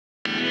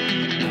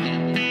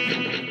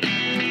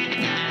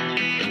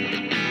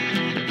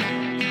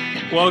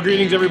Well,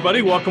 greetings,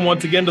 everybody. Welcome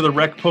once again to the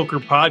RecPoker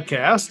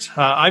podcast.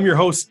 I'm your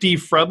host, Steve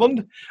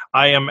Fredland.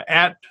 I am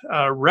at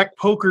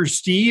RecPoker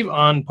Steve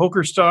on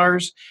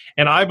PokerStars,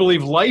 and I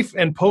believe life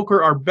and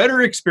poker are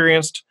better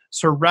experienced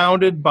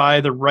surrounded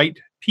by the right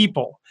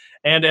people.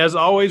 And as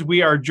always,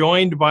 we are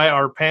joined by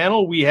our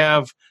panel. We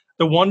have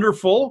the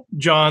wonderful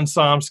John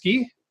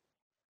Somsky.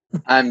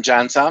 I'm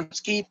John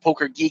Somsky,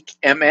 Poker Geek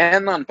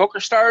MN on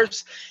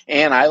PokerStars,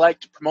 and I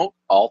like to promote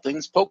all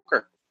things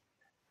poker.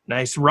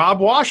 Nice. Rob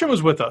Washam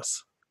is with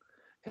us.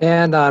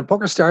 And on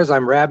PokerStars,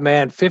 I'm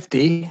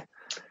Rabman50.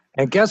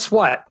 And guess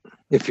what?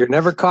 If you're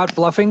never caught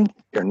bluffing,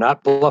 you're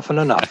not bluffing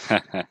enough.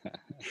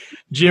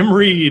 Jim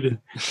Reed.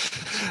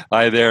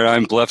 Hi there,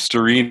 I'm Bluff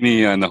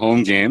Storini on the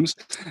home games.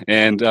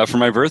 And for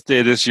my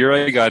birthday this year,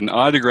 I got an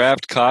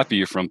autographed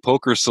copy from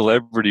poker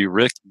celebrity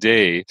Rick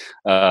Day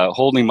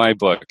holding my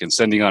book and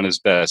sending on his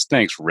best.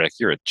 Thanks, Rick.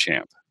 You're a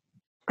champ.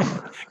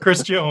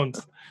 Chris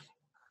Jones.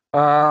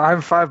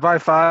 I'm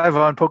 5x5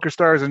 on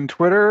PokerStars and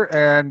Twitter,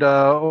 and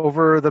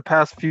over the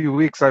past few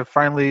weeks, I've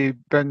finally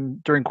been,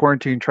 during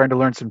quarantine, trying to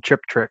learn some chip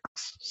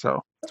tricks.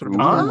 So that's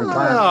what I'm doing with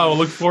time. Oh,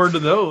 look forward to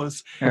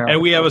those. Yeah. And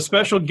we have a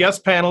special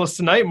guest panelist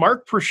tonight,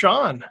 Mark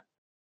Prashant.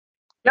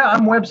 Yeah,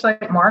 I'm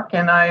Website Mark,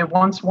 and I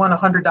once won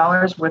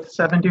 $100 with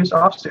 7-deuce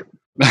offsuit.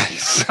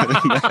 Nice.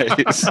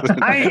 Nice.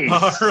 Nice.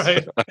 All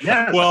right.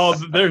 Yes. Well,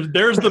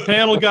 there's the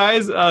panel,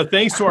 guys.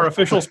 Thanks to our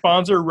official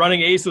sponsor,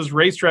 Running Aces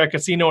Racetrack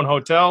Casino and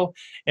Hotel,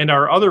 and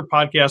our other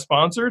podcast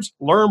sponsors,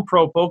 Learn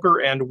Pro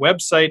Poker and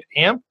Website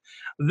AMP.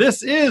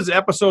 This is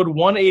episode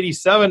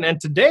 187,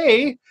 and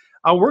today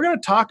we're going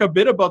to talk a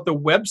bit about the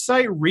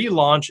website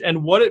relaunch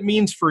and what it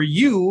means for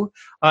you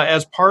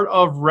as part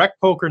of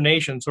RecPoker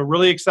Nation. So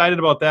really excited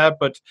about that.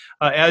 But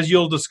as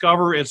you'll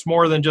discover, it's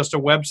more than just a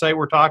website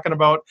we're talking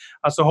about.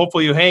 So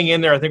hopefully you hang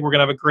in there. I think we're going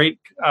to have a great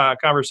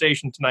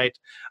conversation tonight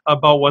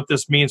about what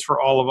this means for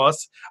all of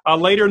us.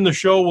 Later in the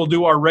show, we'll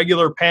do our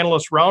regular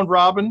panelist round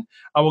robin.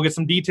 We'll get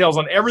some details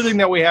on everything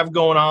that we have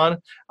going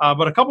on.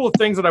 But a couple of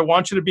things that I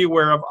want you to be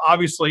aware of.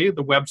 Obviously,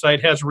 the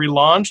website has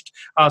relaunched.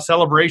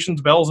 Celebrations,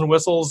 bells and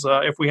whistles.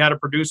 If we had a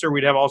producer,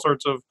 we'd have all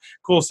sorts of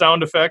cool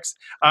sound effects.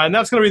 And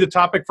that's going to be the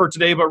topic for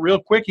today. But real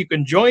quick, you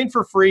can join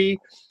for free.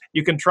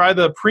 You can try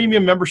the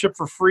premium membership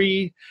for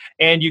free,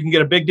 and you can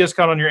get a big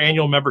discount on your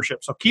annual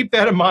membership. So keep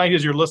that in mind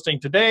as you're listening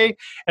today.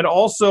 And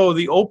also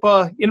the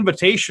OPA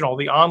Invitational,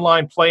 the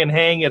online play and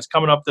hang, is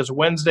coming up this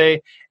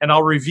Wednesday. And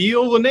I'll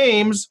reveal the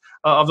names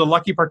of the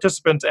lucky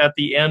participants at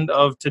the end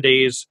of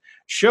today's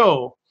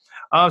show.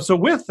 So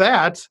with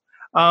that,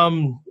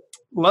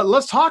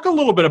 let's talk a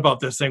little bit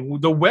about this thing.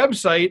 The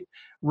website,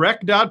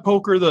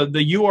 rec.poker,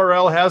 the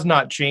URL has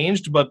not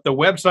changed, but the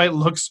website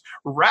looks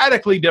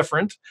radically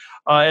different.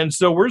 And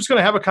so we're just going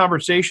to have a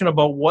conversation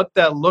about what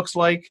that looks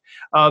like.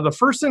 The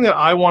first thing that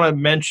I want to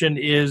mention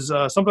is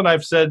something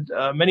I've said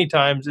many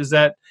times, is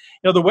that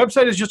the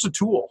website is just a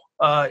tool.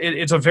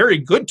 It's a very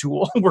good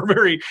tool. We're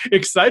very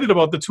excited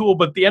about the tool,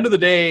 but at the end of the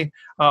day,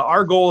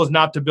 our goal is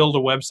not to build a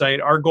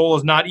website. Our goal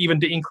is not even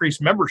to increase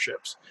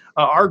memberships.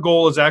 Our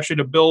goal is actually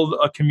to build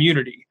a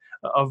community,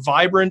 a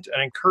vibrant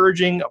and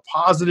encouraging, a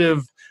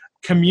positive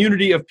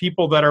community of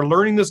people that are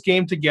learning this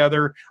game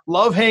together,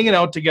 love hanging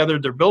out together,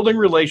 they're building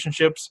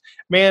relationships.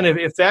 Man,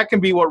 if that can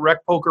be what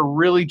RecPoker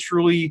really,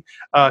 truly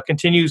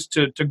continues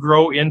to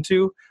grow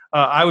into,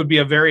 I would be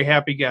a very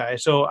happy guy.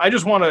 So I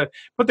just want to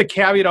put the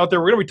caveat out there.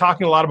 We're going to be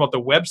talking a lot about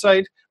the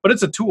website, but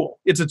it's a tool.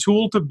 It's a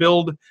tool to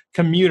build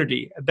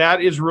community.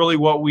 That is really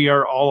what we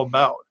are all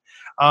about.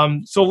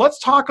 So let's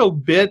talk a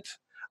bit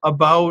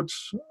about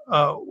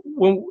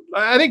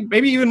I think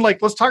maybe even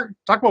let's talk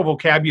about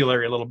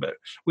vocabulary a little bit.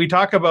 We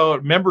talk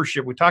about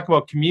membership, we talk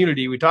about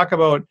community, we talk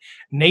about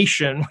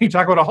nation, we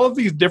talk about all of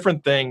these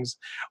different things.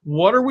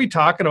 What are we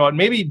talking about?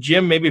 Maybe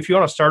Jim, if you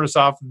want to start us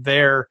off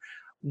there,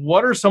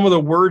 what are some of the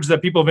words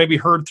that people have maybe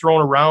heard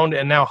thrown around,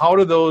 and now how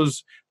do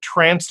those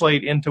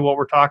translate into what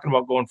we're talking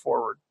about going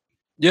forward?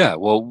 Yeah,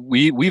 well,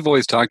 we've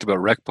always talked about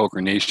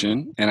RecPoker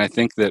Nation, and I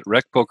think that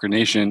RecPoker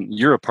Nation,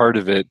 you're a part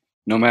of it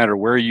no matter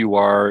where you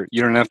are.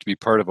 You don't have to be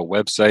part of a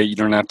website. You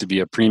don't have to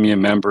be a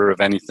premium member of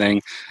anything.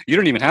 You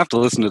don't even have to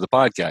listen to the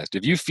podcast.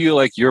 If you feel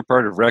like you're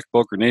part of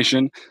RecPoker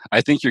Nation,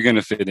 I think you're going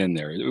to fit in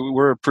there.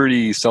 We're a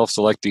pretty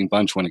self-selecting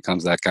bunch when it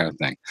comes to that kind of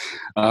thing.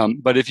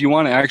 But if you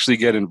want to actually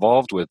get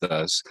involved with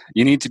us,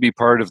 you need to be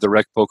part of the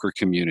RecPoker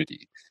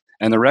community.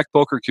 And the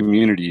RecPoker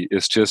community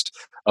is just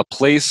a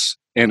place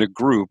and a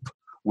group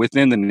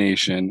within the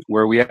nation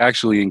where we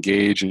actually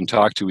engage and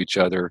talk to each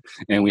other,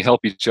 and we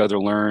help each other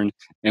learn,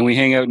 and we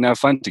hang out and have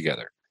fun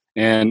together.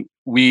 And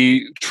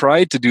we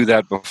tried to do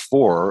that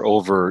before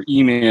over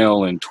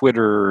email and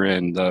Twitter,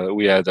 and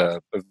we had a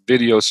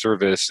video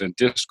service and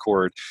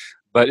Discord,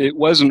 but it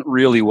wasn't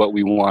really what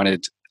we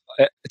wanted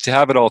to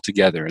have it all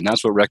together. And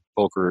that's what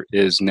RecPoker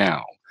is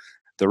now.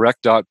 The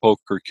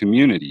Rec.Poker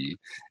community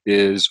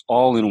is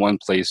all in one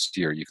place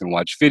here. You can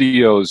watch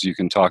videos, you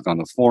can talk on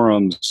the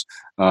forums,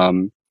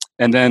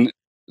 and then,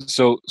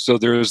 so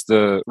there's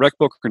the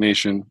RecPoker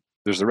Nation,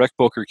 there's the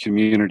RecPoker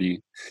community,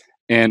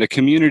 And a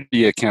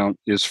community account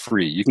is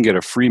free. You can get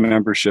a free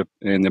membership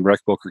in the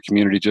RecPoker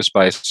community just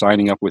by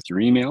signing up with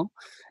your email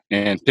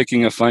and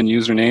picking a fun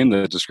username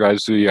that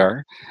describes who you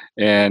are.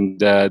 And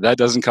that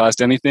doesn't cost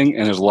anything.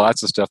 And there's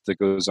lots of stuff that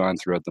goes on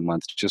throughout the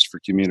month just for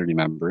community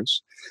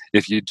members.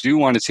 If you do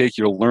want to take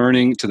your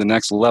learning to the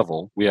next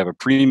level, we have a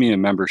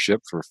premium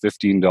membership for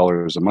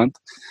 $15 a month.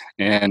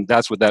 And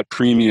that's what that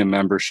premium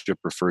membership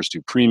refers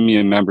to.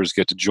 Premium members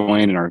get to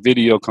join in our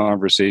video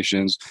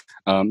conversations.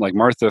 Like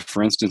Martha,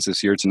 for instance, is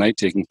here tonight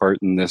taking part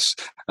in this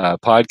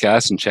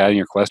podcast and chatting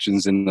your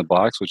questions in the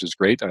box, which is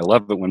great. I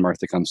love it when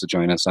Martha comes to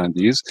join us on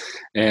these.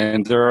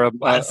 And there are a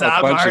bunch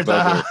of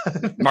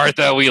other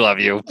Martha, we love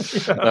you.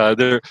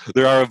 There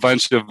are a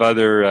bunch of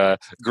other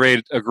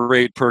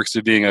great perks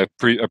of being a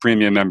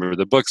premium member.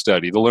 The book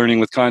study, the learning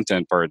with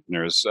content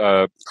partners,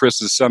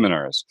 Chris's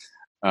seminars,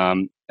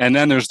 and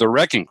then there's the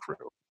Wrecking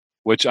Crew,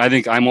 which I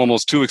think I'm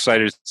almost too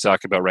excited to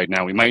talk about right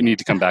now. We might need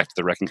to come back to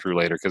the Wrecking Crew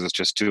later because it's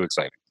just too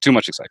exciting, too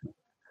much excitement.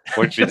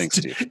 What do you think,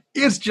 Steve?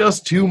 It's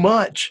just too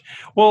much.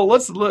 Well,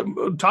 let's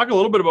talk a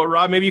little bit about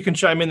Rob. Maybe you can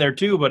chime in there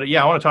too. But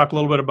yeah, I want to talk a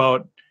little bit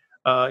about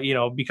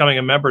becoming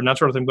a member and that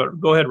sort of thing. But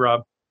go ahead,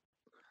 Rob.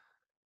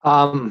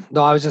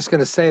 No, I was just going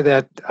to say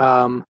that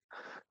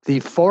the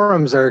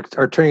forums are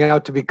turning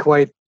out to be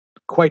quite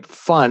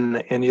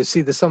fun, and you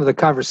see some of the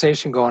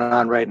conversation going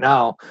on right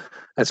now.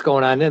 That's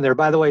going on in there.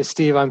 By the way,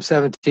 Steve, I'm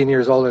 17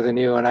 years older than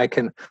you, and I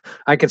can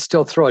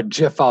still throw a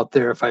GIF out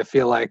there if I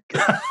feel like.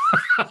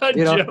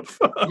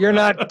 You're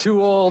not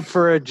too old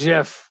for a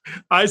GIF.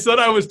 I said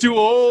I was too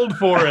old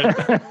for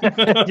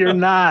it. You're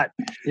not.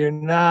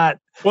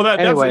 Well,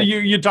 Anyway. that's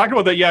you talked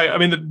about that. Yeah, I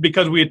mean,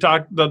 because we had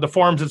talked the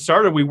forums had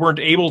started, we weren't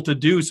able to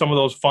do some of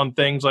those fun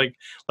things like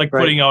Right.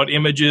 putting out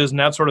images and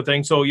that sort of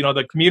thing. So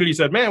the community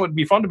said, "Man, it would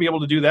be fun to be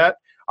able to do that."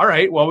 All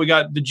right, well, we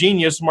got the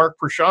genius Mark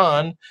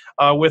Prashon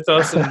with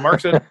us, and Mark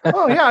said,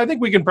 "Oh yeah, I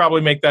think we can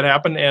probably make that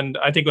happen." And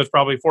I think it was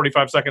probably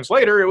 45 seconds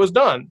later, it was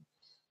done.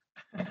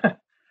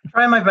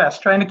 Trying my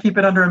best, trying to keep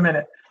it under a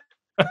minute.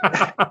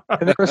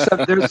 And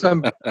there's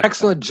some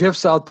excellent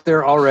GIFs out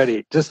there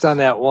already, just on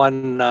that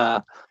one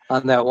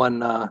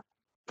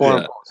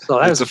forum. Yeah. So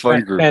that's a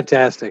fun group.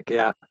 Fantastic.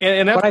 Yeah.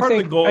 And that's But I part of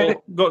the think- goal.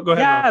 Go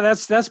ahead. Yeah, Rob.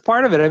 that's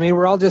part of it. I mean,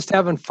 we're all just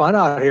having fun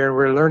out here, and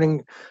we're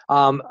learning.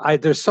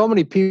 There's so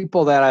many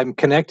people that I'm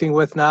connecting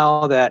with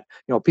now that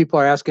people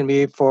are asking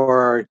me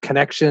for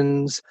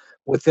connections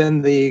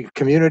within the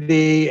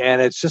community,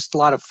 and it's just a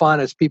lot of fun.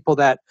 It's people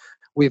that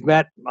we've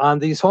met on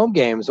these home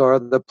games or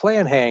the play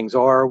and hangs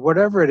or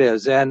whatever it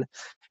is, and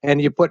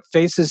you put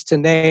faces to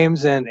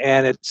names, and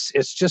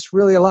it's just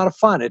really a lot of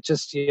fun. It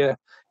just it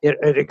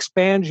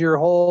expands your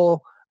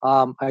whole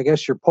I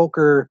guess your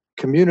poker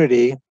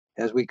community,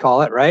 as we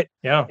call it, right?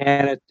 Yeah.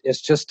 And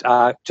it's just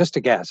a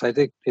gas. I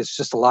think it's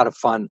just a lot of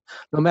fun,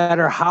 no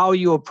matter how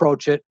you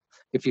approach it.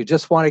 If you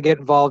just want to get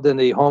involved in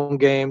the home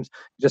games,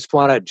 you just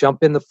want to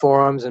jump in the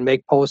forums and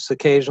make posts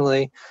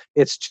occasionally,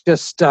 it's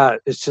just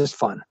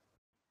fun.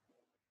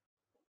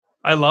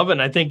 I love it.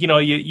 And I think,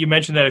 you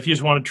mentioned that if you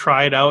just want to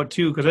try it out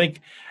too, because I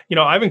think,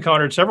 I've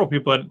encountered several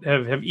people that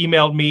have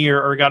emailed me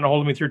or gotten a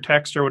hold of me through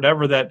text or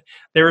whatever, that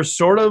they're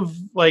sort of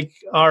like,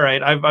 all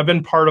right, I've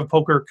been part of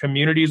poker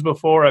communities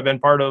before. I've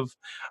been part of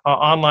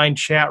online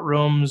chat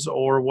rooms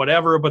or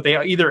whatever, but they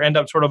either end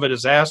up sort of a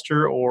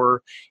disaster,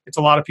 or it's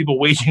a lot of people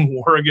waging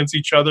war against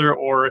each other,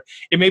 or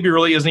it maybe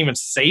really isn't even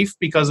safe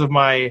because of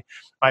my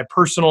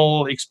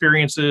personal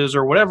experiences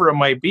or whatever it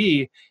might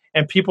be.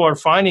 And people are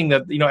finding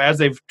that, as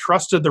they've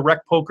trusted the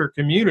RecPoker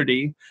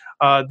community,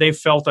 they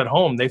felt at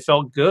home. They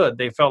felt good.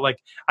 They felt like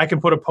I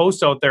can put a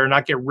post out there and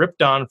not get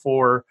ripped on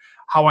for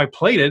how I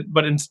played it,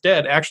 but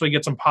instead actually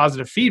get some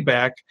positive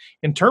feedback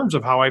in terms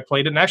of how I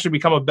played it and actually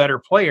become a better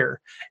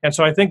player. And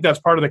so I think that's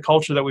part of the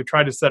culture that we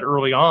tried to set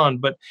early on.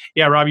 But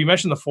yeah, Rob, you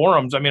mentioned the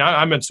forums. I mean,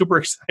 I've been super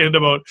excited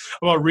about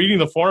reading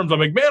the forums. I'm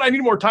like, man, I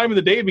need more time in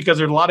the day because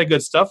there's a lot of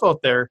good stuff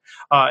out there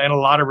and a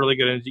lot of really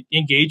good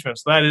engagement.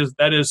 So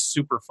that is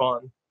super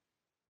fun.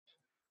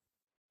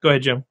 Go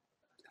ahead, Jim.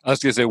 I was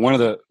going to say one of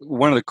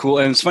the cool,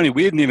 and it's funny,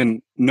 we didn't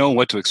even know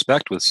what to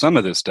expect with some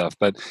of this stuff,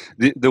 but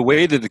the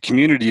way that the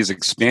community has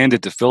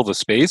expanded to fill the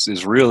space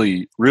is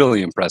really,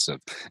 really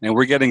impressive. And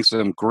we're getting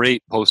some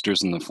great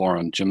posters in the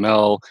forum.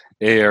 Jamel,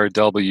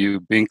 ARW,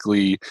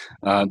 Binkley,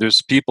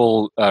 there's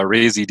people,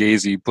 Razy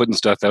Daisy, putting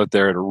stuff out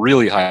there at a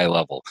really high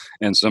level,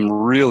 and some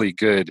really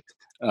good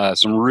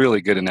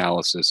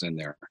analysis in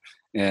there.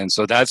 And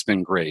so that's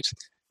been great.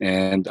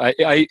 And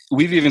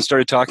we've even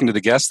started talking to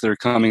the guests that are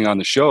coming on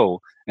the show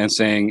and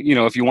saying,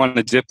 if you want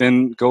to dip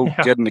in,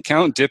 get an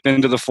account, dip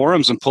into the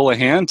forums and pull a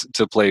hand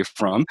to play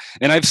from.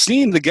 And I've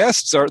seen the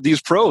guests are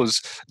these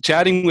pros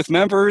chatting with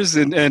members,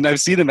 and I've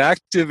seen them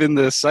active in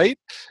the site,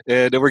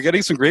 and we're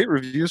getting some great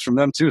reviews from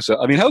them too.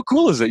 So, I mean, how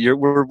cool is it?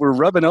 We're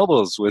rubbing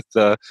elbows with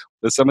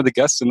some of the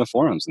guests in the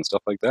forums and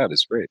stuff like that.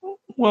 It's great.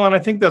 Well, and I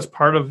think that's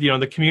part of,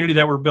 the community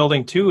that we're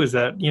building too, is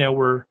that,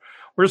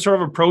 we're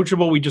sort of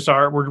approachable.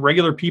 We're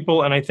regular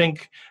people. And I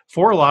think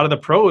for a lot of the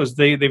pros,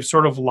 they've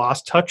sort of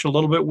lost touch a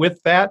little bit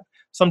with that.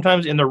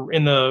 sometimes in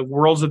the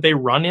worlds that they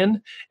run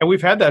in. And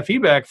we've had that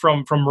feedback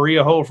from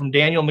Maria Ho, from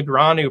Daniel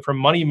Negreanu, from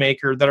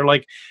Moneymaker, that are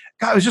like,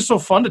 God, it was just so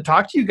fun to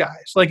talk to you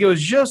guys. Like, it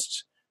was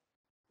just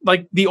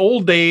like the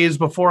old days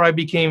before I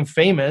became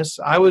famous.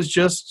 I was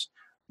just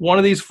one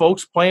of these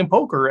folks playing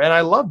poker, and I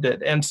loved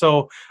it. And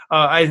so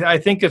I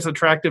think it's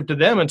attractive to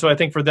them. And so I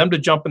think for them to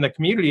jump in the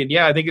community, and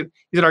yeah, I think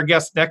he's our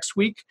guest next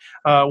week.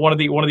 One of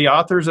the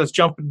authors that's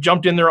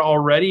jumped in there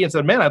already and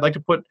said, man, I'd like to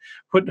put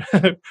put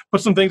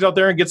some things out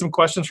there and get some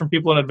questions from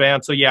people in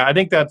advance. So yeah, I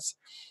think that's,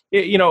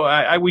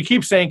 we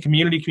keep saying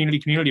community,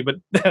 but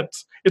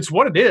it's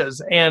what it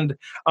is. And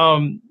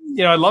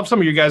I love some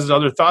of you guys'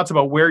 other thoughts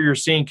about where you're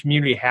seeing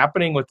community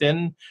happening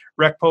within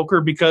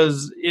RecPoker,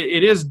 because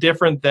it is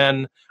different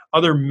than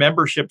other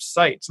membership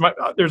sites.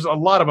 There's a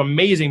lot of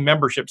amazing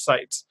membership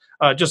sites,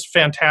 just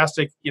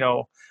fantastic,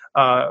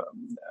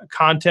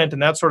 content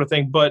and that sort of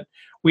thing. But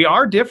we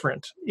are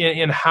different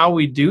in how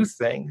we do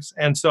things.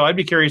 And so I'd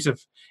be curious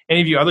if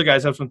any of you other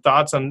guys have some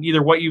thoughts on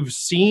either what you've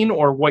seen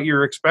or what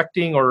you're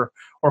expecting or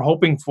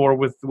hoping for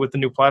with the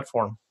new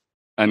platform.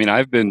 I mean,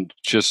 I've been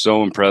just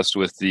so impressed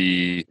with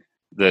the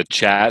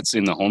chats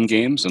in the home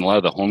games and a lot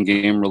of the home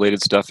game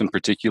related stuff in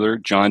particular.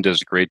 John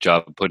does a great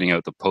job of putting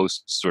out the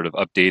posts, sort of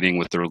updating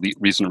with the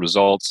recent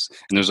results.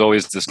 And there's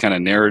always this kind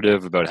of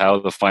narrative about how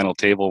the final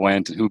table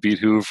went and who beat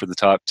who for the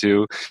top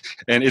two.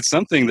 And it's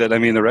something that, I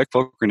mean, the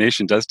RecPoker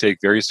Nation does take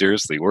very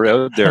seriously. We're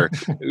out there,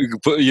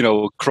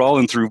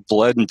 crawling through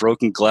blood and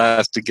broken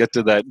glass to get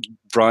to that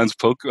bronze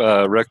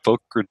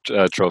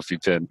RecPoker trophy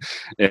pin.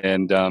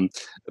 And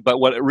but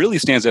what really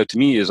stands out to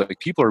me is like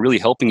people are really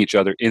helping each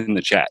other in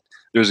the chat.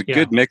 There's a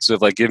good mix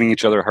of like giving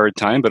each other a hard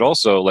time, but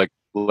also like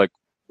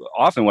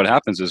often what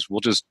happens is we'll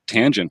just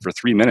tangent for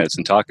 3 minutes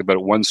and talk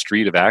about one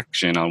street of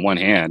action on one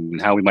hand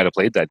and how we might have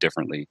played that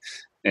differently.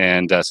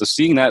 And so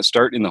seeing that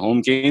start in the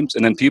home games,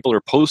 and then people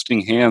are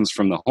posting hands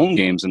from the home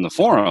games in the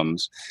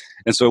forums.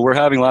 And so we're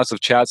having lots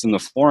of chats in the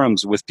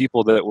forums with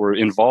people that were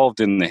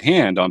involved in the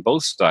hand on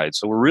both sides.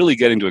 So we're really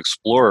getting to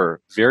explore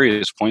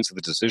various points of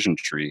the decision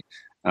tree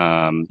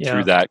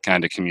through that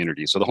kind of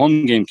community. So the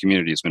home game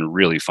community has been a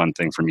really fun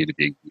thing for me to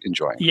be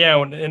enjoying.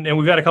 Yeah, and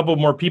we've had a couple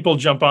more people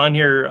jump on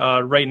here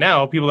right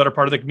now. People that are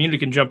part of the community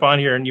can jump on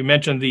here. And you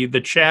mentioned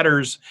the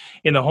chatters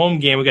in the home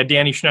game. We got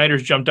Danny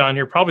Schneider's jumped on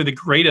here, probably the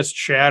greatest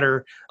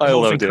chatter, the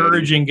most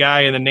encouraging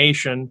guy in the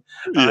nation,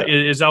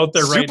 is out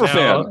there right now. Super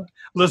fan.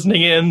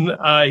 Listening in.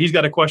 He's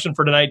got a question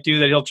for tonight too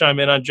that he'll chime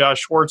in on. Josh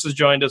Schwartz has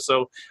joined us.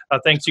 So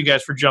thanks you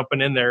guys for jumping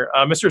in there.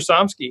 Mr.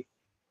 Somsky.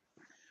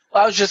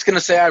 Well, I was just going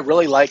to say I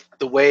really like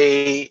the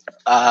way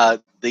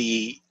now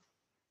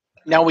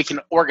we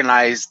can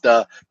organize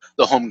the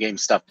home game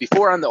stuff.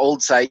 Before on the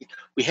old site,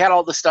 we had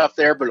all the stuff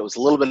there, but it was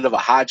a little bit of a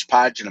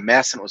hodgepodge and a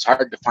mess, and it was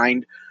hard to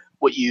find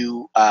what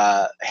you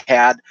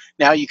had.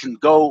 Now you can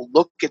go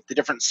look at the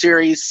different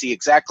series, see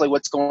exactly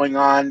what's going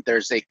on.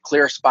 There's a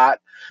clear spot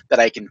that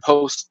I can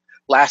post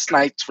last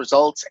night's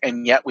results,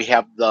 and yet we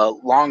have the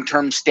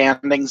long-term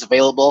standings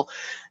available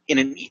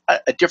in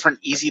a different,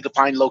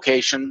 easy-to-find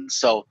location.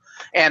 So,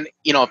 and,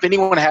 if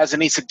anyone has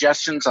any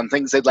suggestions on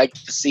things they'd like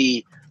to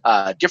see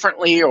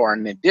differently or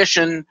in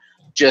addition,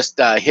 just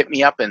hit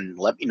me up and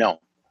let me know.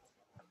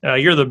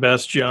 You're the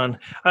best, John.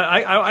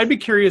 I'd be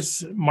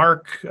curious,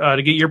 Mark,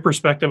 to get your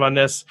perspective on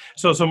this.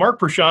 So Mark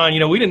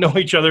Prashant, we didn't know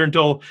each other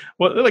until,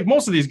 like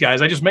most of these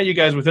guys, I just met you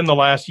guys within the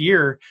last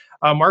year.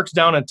 Mark's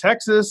down in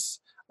Texas.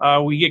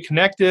 We get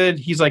connected.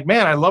 He's like,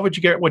 man, I love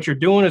what you're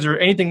doing. Is there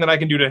anything that I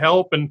can do to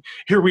help? And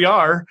here we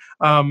are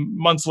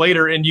months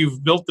later, and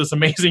you've built this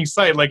amazing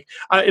site. Like,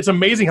 it's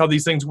amazing how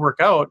these things work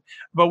out.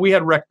 But we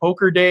had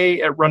RecPoker Day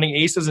at Running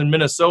Aces in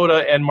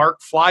Minnesota, and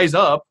Mark flies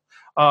up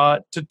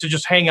to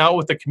just hang out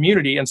with the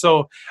community. And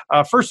so,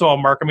 first of all,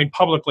 Mark, I mean,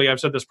 publicly, I've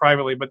said this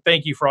privately, but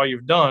thank you for all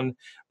you've done.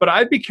 But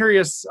I'd be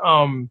curious,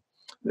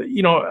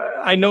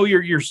 I know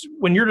you're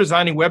when you're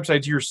designing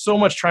websites, you're so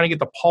much trying to get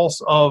the pulse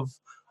of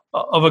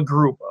a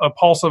group, a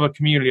pulse of a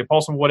community, a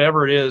pulse of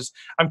whatever it is.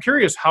 I'm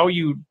curious how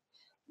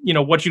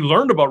what you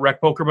learned about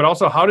RecPoker, but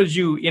also how did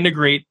you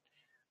integrate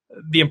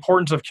the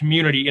importance of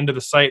community into the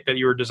site that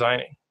you were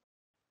designing?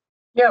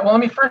 Yeah, well,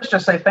 let me first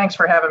just say thanks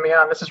for having me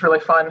on. This is really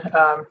fun.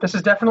 This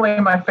is definitely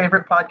my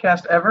favorite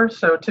podcast ever,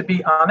 so to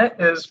be on it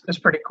is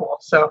pretty cool.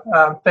 So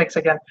thanks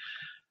again.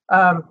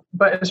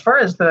 But as far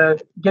as the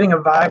getting a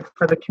vibe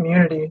for the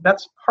community,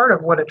 that's part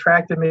of what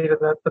attracted me to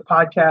the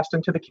podcast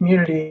and to the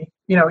community,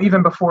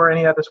 even before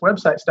any of this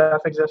website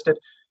stuff existed.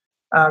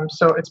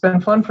 So it's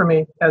been fun for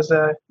me as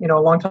a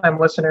longtime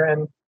listener,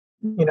 and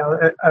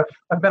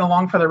I've been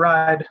along for the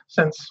ride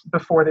since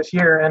before this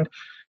year. And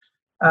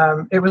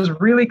it was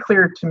really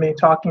clear to me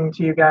talking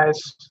to you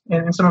guys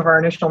in some of our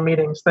initial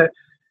meetings that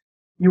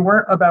you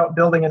weren't about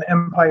building an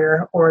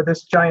empire or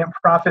this giant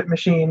profit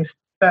machine.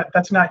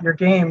 That's not your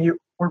game.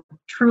 We're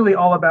truly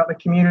all about the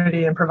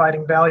community and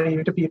providing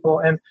value to people,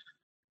 and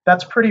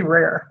that's pretty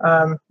rare.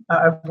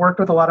 I've worked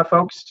with a lot of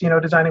folks,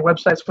 designing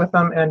websites with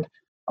them, and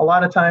a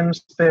lot of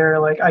times they're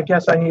like, I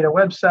guess I need a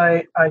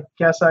website, I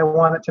guess I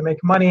want it to make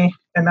money,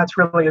 and that's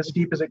really as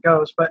deep as it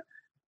goes. But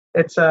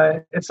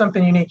it's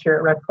something unique here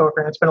at RecPoker,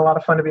 and it's been a lot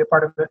of fun to be a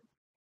part of it.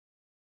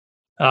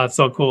 It's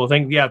so cool.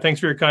 Thanks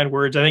for your kind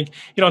words. I think,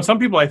 and some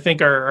people I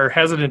think are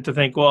hesitant to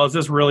think, well, is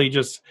this really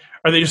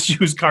are they just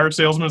used car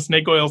salesmen,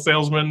 snake oil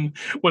salesmen,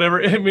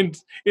 whatever? I mean,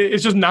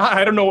 it's just not,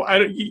 I don't know.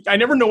 I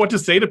never know what to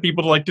say to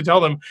people to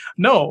tell them,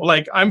 no,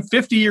 like I'm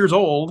 50 years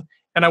old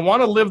and I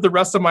want to live the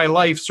rest of my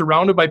life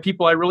surrounded by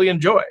people I really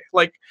enjoy.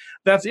 Like,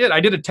 that's it.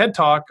 I did a TED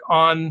talk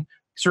on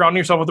surrounding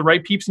yourself with the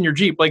right peeps in your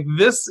Jeep. Like,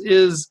 this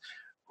is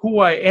who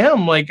I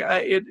am. Like,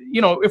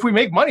 if we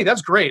make money,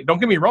 that's great. Don't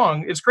get me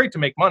wrong. It's great to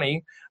make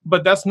money,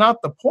 but that's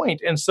not the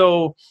point. And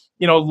so,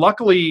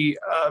 luckily,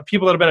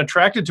 people that have been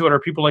attracted to it are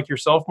people like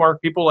yourself,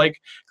 Mark, people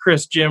like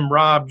Chris, Jim,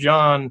 Rob,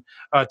 John,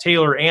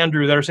 Taylor,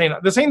 Andrew, that are saying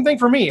the same thing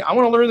for me. I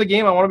want to learn the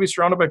game. I want to be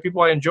surrounded by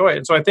people I enjoy.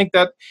 And so I think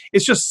that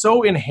it's just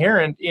so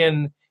inherent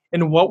in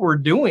what we're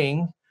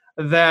doing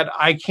that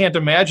I can't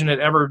imagine it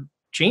ever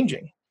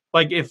changing.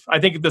 Like, I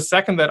think the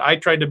second that I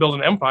tried to build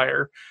an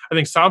empire, I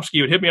think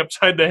Somsky would hit me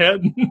upside the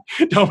head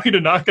and tell me to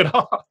knock it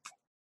off.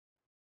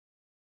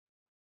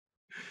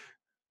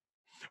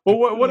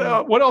 Well,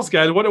 what else,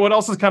 guys? What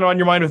else is kind of on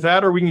your mind with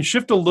that? Or we can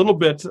shift a little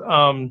bit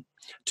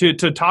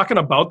to talking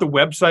about the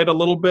website a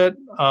little bit.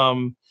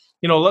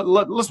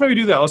 Let's maybe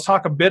do that. Let's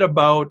talk a bit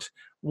about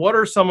what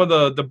are some of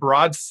the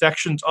broad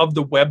sections of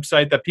the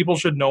website that people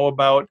should know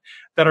about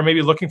that are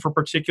maybe looking for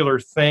particular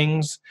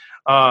things.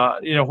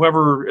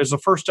 Whoever is the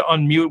first to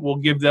unmute, we'll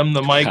give them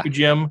the mic,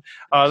 Jim.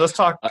 Let's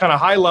talk kind of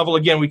high level.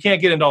 Again, we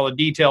can't get into all the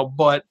detail,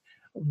 but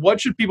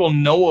what should people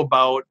know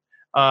about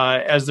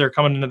as they're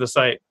coming into the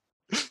site?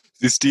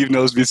 Steve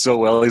knows me so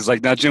well. He's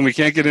like, now, Jim, we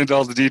can't get into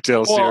all the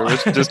details here.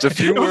 It's just a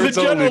few words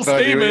only.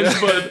 Statement,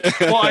 but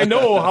I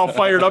know how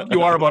fired up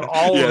you are about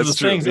all of the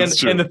things.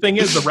 And the thing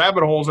is, the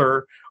rabbit holes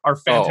are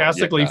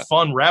fantastically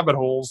fun rabbit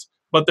holes,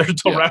 but they're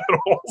still rabbit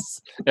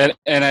holes.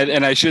 And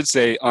I should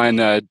say on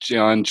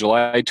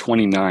July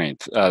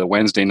 29th,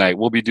 Wednesday night,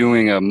 we'll be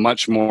doing a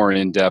much more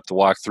in-depth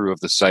walkthrough of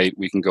the site.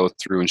 We can go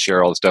through and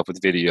share all the stuff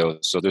with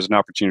videos. So there's an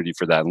opportunity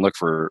for that, and look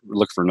for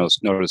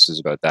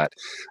notices about that.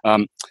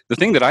 The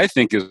thing that I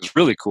think is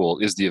really cool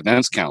is the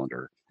events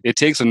calendar. It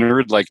takes a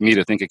nerd like me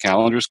to think a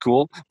calendar is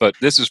cool, but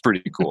this is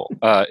pretty cool.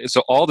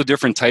 So all the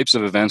different types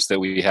of events that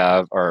we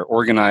have are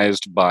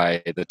organized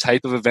by the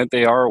type of event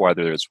they are,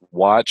 whether it's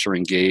watch or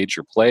engage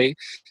or play.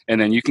 And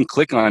then you can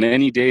click on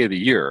any day of the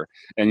year,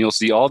 and you'll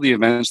see all the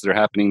events that are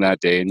happening that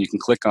day, and you can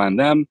click on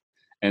them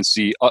and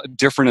see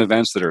different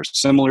events that are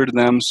similar to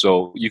them.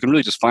 So you can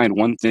really just find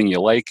one thing you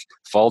like,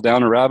 fall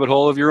down a rabbit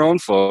hole of your own,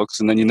 folks,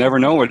 and then you never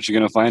know what you're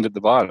going to find at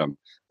the bottom.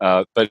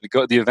 But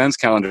the events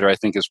calendar, I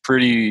think, is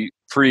pretty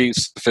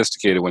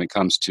sophisticated when it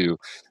comes to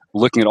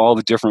looking at all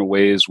the different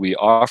ways we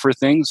offer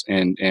things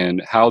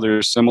and how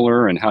they're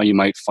similar and how you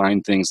might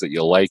find things that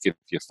you like if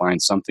you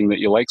find something that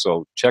you like.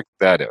 So check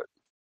that out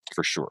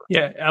for sure.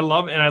 Yeah, I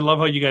love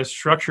how you guys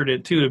structured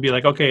it too, to be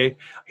like, okay,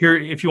 here,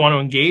 if you want to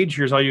engage,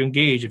 here's how you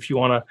engage. If you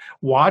want to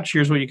watch,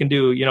 here's what you can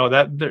do.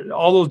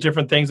 All those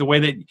different things, the way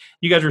that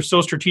you guys are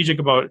so strategic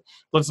about,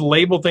 let's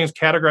label things,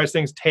 categorize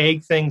things,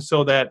 tag things,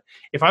 so that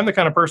if I'm the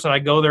kind of person I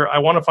go there, I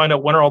want to find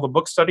out when are all the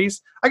book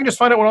studies, I can just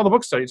find out when all the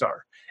book studies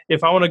are.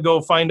 If I want to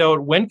go find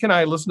out when can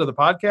I listen to the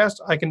podcast,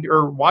 I can,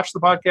 or watch the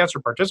podcast or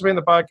participate in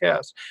the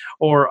podcast,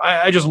 or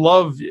I just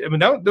love,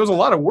 there was a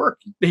lot of work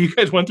that you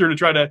guys went through to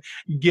try to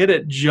get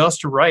it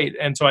just right.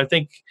 And so I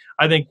think,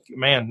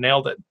 man,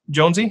 nailed it.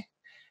 Jonesy?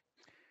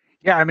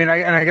 Yeah,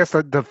 I guess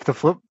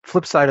the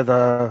flip side of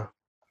the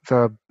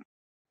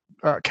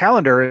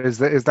calendar is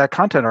that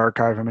content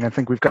archive. I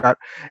think we've got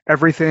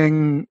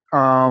everything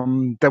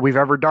that we've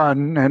ever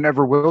done and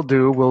ever will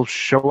do will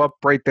show up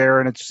right there,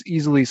 and it's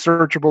easily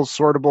searchable,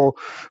 sortable,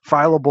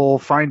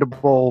 fileable,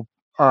 findable.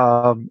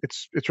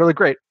 It's really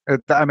great.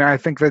 I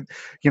think that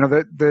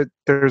that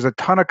there's a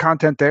ton of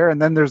content there,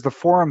 and then there's the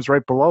forums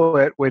right below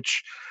it,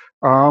 which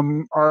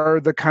are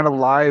the kind of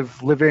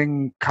live,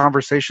 living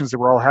conversations that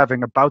we're all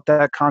having about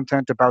that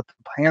content, about the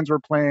hands we're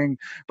playing,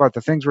 about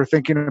the things we're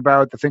thinking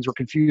about, the things we're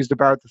confused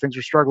about, the things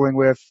we're struggling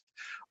with,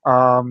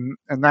 and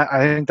that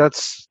I think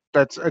that's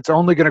it's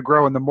only going to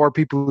grow, and the more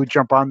people who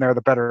jump on there,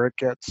 the better it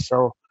gets.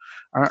 So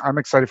I'm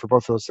excited for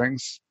both those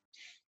things.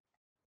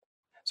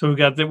 So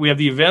we have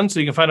the events, so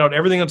you can find out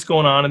everything that's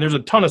going on, and there's a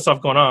ton of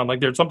stuff going on. Like,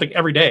 there's something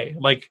every day.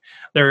 Like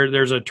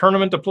there's a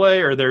tournament to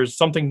play, or there's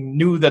something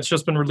new that's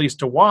just been released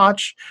to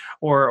watch,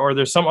 or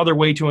there's some other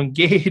way to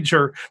engage.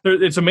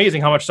 It's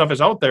amazing how much stuff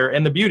is out there.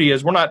 And the beauty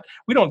is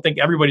we don't think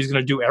everybody's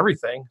going to do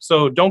everything.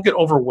 So don't get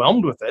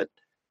overwhelmed with it.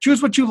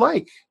 Choose what you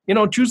like.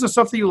 Choose the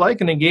stuff that you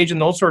like and engage in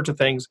those sorts of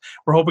things.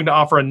 We're hoping to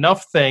offer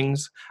enough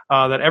things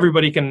that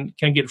everybody can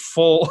get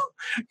full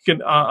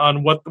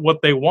on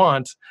what they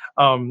want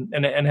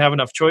and have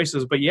enough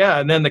choices. But yeah,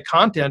 and then the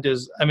content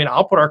is,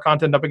 I'll put our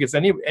content up against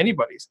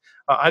anybody's.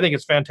 I think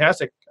it's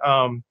fantastic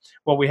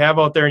what we have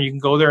out there, and you can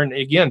go there and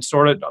again, I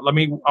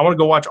want to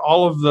go watch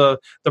all of the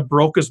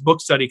Brocus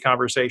book study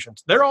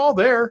conversations. They're all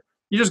there.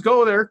 You just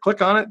go there,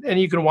 click on it, and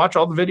you can watch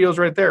all the videos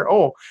right there.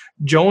 Oh,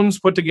 Jones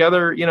put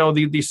together,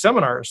 these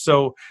seminars.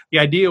 So the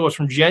idea was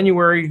from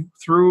January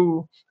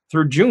through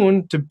through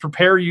June to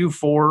prepare you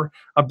for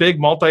a big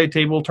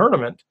multi-table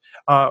tournament.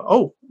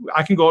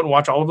 I can go out and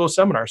watch all of those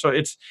seminars. So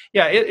it's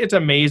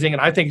amazing.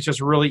 And I think it's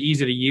just really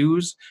easy to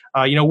use.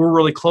 We're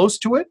really close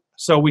to it,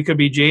 so we could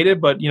be jaded,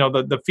 but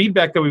the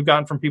feedback that we've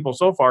gotten from people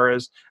so far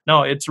is,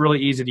 no, it's really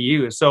easy to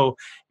use. So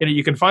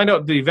you can find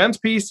out the events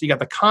piece, you got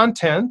the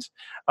content,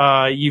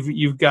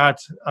 you've got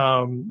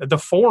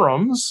the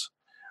forums.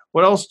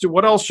 What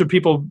else should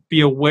people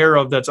be aware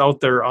of that's out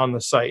there on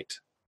the site?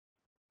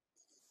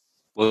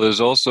 Well,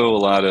 there's also a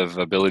lot of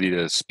ability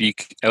to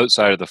speak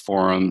outside of the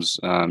forums.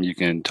 You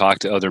can talk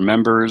to other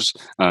members.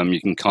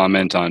 You can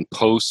comment on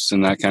posts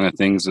and that kind of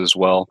things as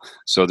well.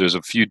 So there's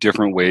a few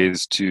different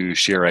ways to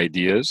share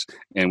ideas,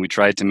 and we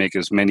tried to make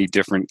as many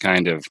different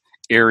kind of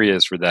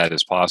areas for that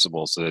as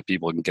possible, so that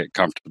people can get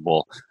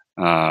comfortable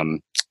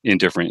in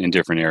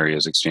different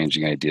areas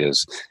exchanging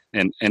ideas.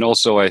 And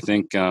also, I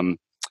think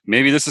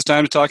maybe this is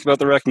time to talk about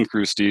the Wrecking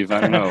Crew, Steve.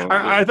 I don't know.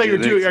 I think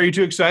are you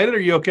too excited? Are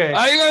you okay?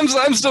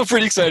 I'm still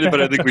pretty excited, but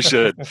I think we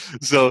should.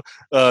 So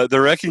the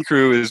Wrecking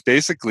Crew is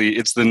basically,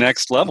 it's the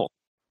next level.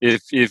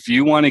 If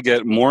you want to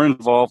get more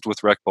involved with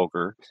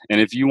RecPoker, and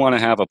if you want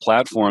to have a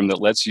platform that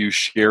lets you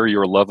share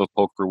your love of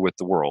poker with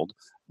the world,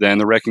 then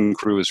the Wrecking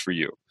Crew is for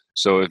you.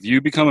 So if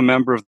you become a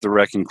member of the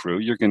Wrecking Crew,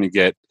 you're going to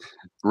get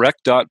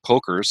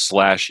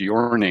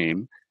rec.poker/your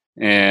name.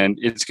 And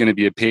it's going to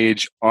be a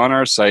page on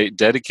our site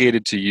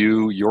dedicated to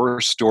you, your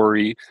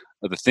story,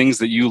 the things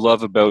that you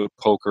love about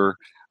poker.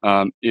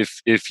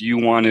 If you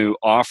want to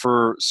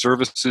offer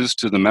services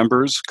to the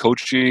members,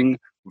 coaching,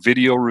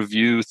 video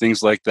review,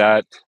 things like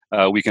that,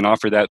 we can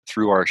offer that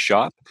through our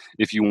shop.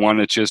 If you want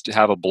to just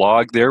have a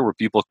blog there where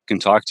people can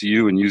talk to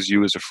you and use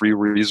you as a free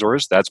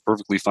resource, that's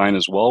perfectly fine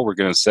as well. We're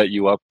going to set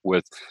you up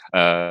with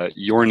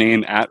your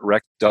name at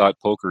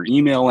rec.poker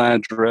email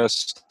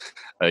address.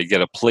 You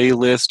get a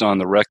playlist on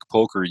the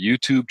RecPoker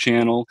YouTube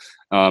channel.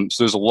 So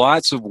there's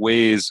lots of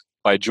ways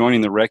by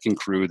joining the Wrecking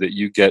Crew that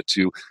you get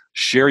to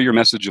share your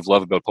message of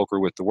love about poker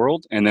with the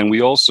world. And then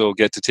we also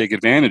get to take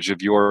advantage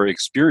of your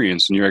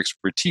experience and your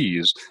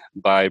expertise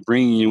by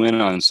bringing you in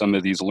on some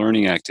of these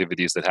learning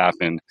activities that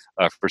happen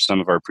for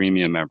some of our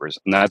premium members.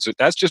 And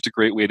that's just a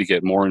great way to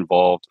get more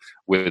involved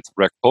with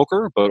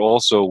RecPoker, but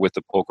also with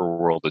the poker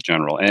world in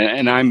general.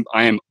 And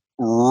I am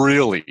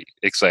really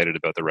excited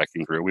about the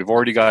Wrecking Crew. We've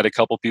already got a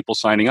couple people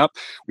signing up.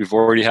 We've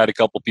already had a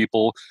couple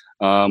people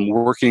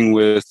working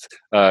with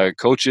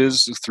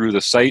coaches through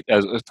the site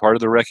as part of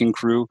the Wrecking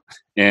Crew,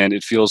 and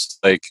it feels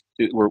like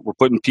we're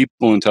putting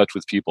people in touch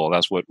with people.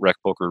 That's what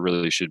RecPoker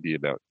really should be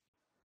about.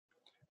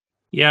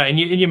 Yeah, and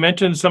you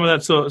mentioned some of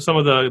that. So some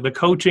of the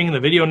coaching, the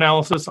video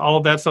analysis, all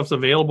of that stuff's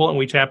available, and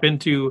we tap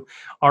into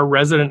our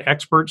resident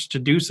experts to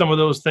do some of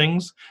those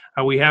things.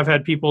 We have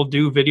had people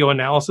do video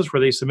analysis where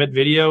they submit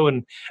video,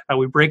 and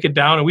we break it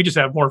down, and we just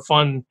have more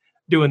fun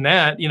doing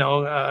that.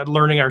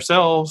 Learning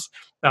ourselves.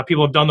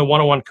 People have done the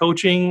one-on-one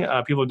coaching.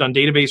 People have done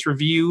database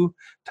review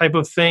type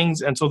of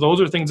things. And so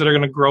those are things that are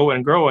going to grow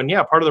and grow. And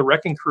yeah, part of the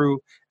Wrecking Crew,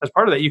 as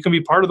part of that, you can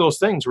be part of those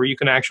things where you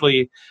can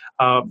actually,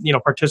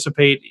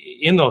 participate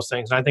in those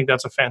things. And I think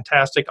that's a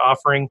fantastic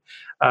offering,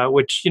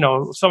 which,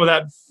 some of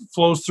that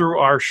flows through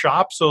our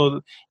shop.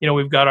 So,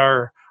 we've got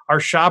our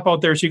shop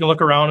out there so you can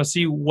look around and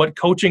see what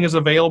coaching is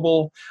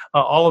available,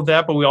 all of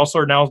that. But we also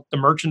are now, the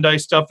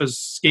merchandise stuff is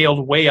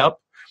scaled way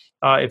up.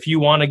 If you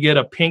want to get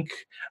a pink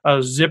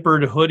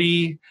zippered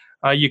hoodie,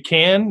 you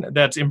can.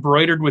 That's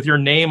embroidered with your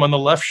name on the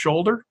left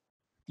shoulder.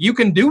 You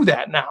can do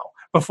that now.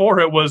 Before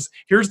it was,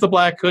 here's the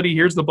black hoodie,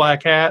 here's the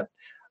black hat.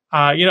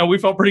 We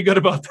felt pretty good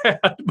about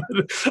that.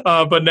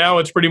 But now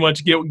it's pretty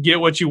much get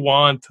what you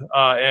want,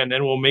 and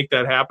we'll make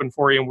that happen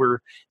for you.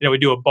 And we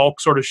do a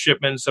bulk sort of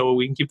shipment so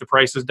we can keep the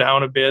prices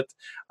down a bit.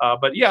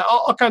 But yeah,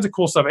 all kinds of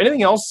cool stuff.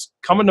 Anything else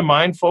coming to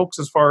mind, folks,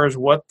 as far as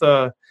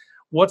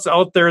what's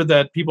out there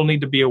that people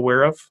need to be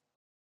aware of?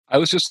 I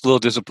was just a little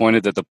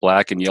disappointed that the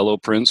black and yellow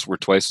prints were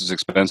twice as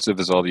expensive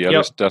as all the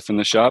other stuff in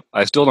the shop.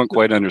 I still don't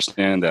quite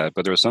understand that,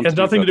 but there was something. It has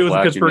nothing to do with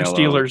the Pittsburgh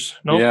Steelers.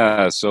 Nope.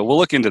 Yeah, so we'll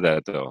look into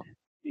that though.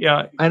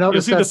 Yeah, I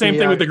noticed you'll see the same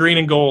thing with the green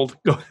and gold.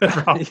 Go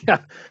ahead, Rob. Yeah,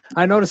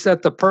 I noticed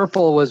that the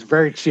purple was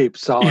very cheap.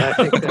 So I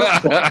think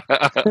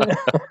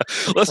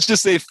let's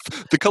just say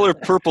the color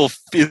purple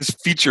is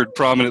featured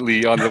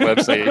prominently on the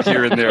website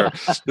here and there.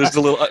 There's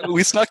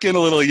we snuck in a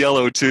little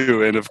yellow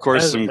too, and of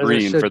course some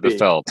green for the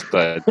felt.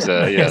 But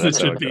yeah, as it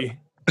should be.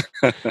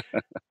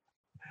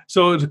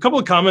 So there's a couple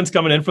of comments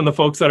coming in from the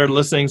folks that are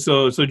listening.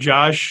 So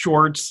Josh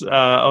Schwartz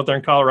out there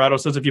in Colorado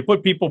says, if you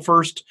put people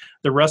first,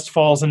 the rest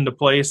falls into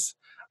place.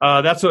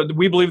 That's what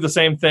we believe, the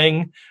same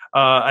thing.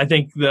 I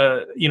think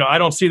I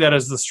don't see that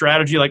as the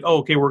strategy. Like,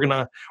 okay, we're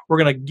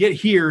gonna get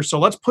here, so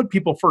let's put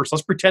people first.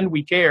 Let's pretend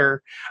we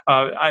care.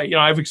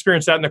 I've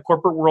experienced that in the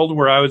corporate world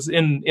where I was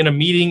in a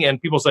meeting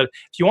and people said,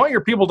 if you want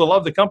your people to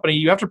love the company,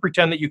 you have to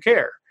pretend that you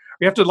care.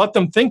 You have to let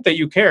them think that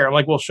you care. I'm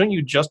like, well, shouldn't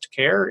you just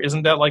care?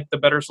 Isn't that like the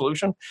better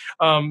solution?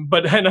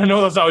 But and I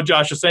know that's not what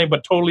Josh is saying,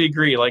 but totally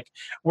agree. Like,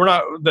 we're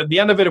not at the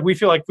end of it. If we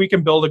feel like we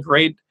can build a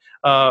great,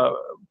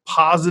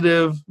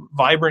 positive,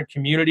 vibrant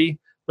community,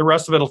 the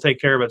rest of it will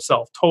take care of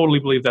itself. Totally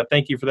believe that.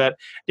 Thank you for that.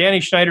 Danny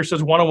Schneider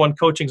says one-on-one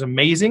coaching is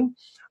amazing.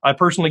 I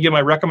personally give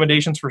my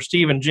recommendations for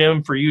Steve and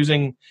Jim for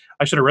using,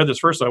 I should have read this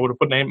first, so I would have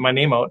put my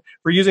name out,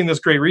 for using this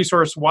great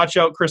resource. Watch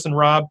out, Chris and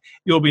Rob.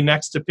 You'll be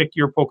next to pick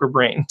your poker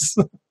brains.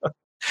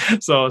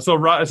 So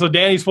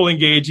Danny's fully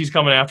engaged. He's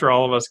coming after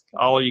all of us,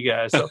 all of you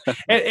guys. So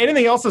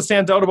anything else that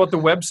stands out about the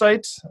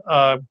website?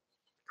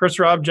 Chris,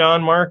 Rob,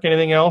 John, Mark,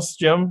 anything else,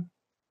 Jim?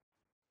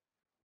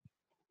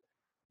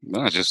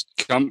 No, just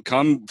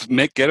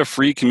get a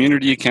free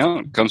community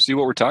account. Come see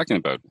what we're talking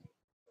about.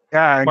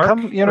 Yeah, and Mark,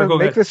 come, go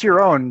make ahead. this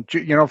your own.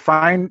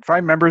 Find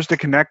members to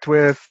connect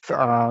with.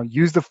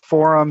 Use the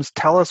forums.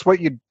 Tell us what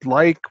you'd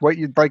like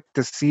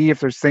to see. If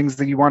there's things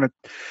that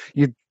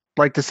you'd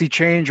like to see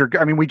change, or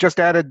we just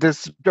added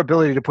this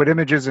ability to put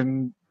images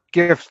and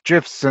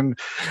GIFs, and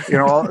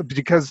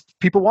because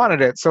people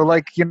wanted it. So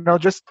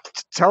just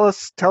tell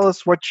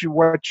us what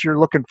you're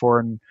looking for,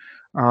 and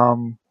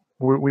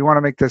we want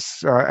to make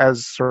this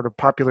as sort of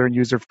popular and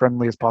user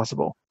friendly as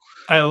possible.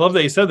 I love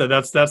that you said that.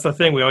 That's the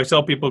thing. We always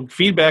tell people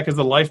feedback is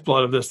the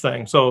lifeblood of this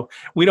thing. So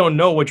we don't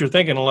know what you're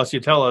thinking unless you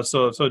tell us.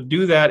 So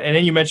do that. And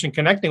then you mentioned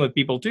connecting with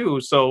people too.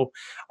 So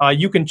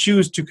you can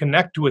choose to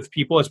connect with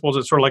people. I suppose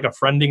it's sort of like a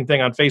friending thing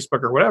on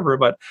Facebook or whatever.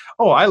 But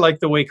I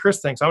like the way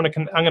Chris thinks. I'm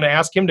gonna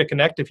ask him to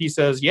connect. If he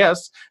says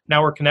yes,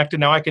 now we're connected.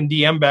 Now I can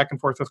DM back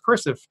and forth with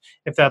Chris if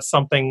that's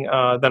something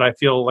that I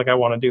feel like I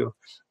want to do.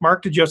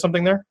 Mark, did you have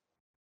something there?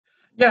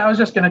 Yeah, I was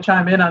just going to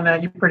chime in on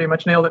that. You pretty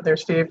much nailed it there,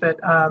 Steve, that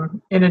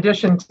in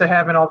addition to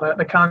having all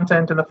the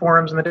content and the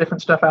forums and the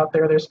different stuff out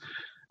there, there's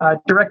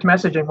direct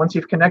messaging once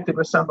you've connected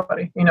with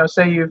somebody.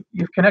 Say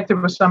you've connected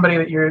with somebody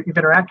that you've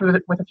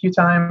interacted with a few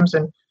times,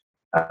 and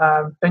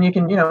then you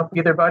can,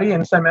 be their buddy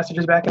and send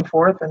messages back and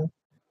forth and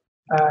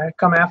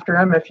come after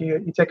them if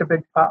you take a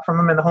big pot from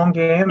them in the home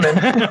game,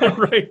 and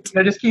right.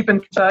 Just keep in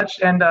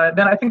touch. And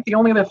then I think the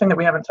only other thing that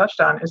we haven't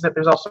touched on is that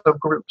there's also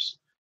groups.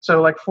 So,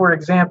 like, for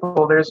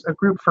example, there's a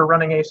group for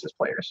running aces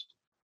players.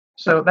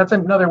 So that's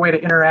another way to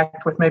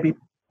interact with maybe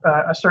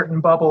a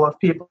certain bubble of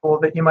people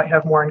that you might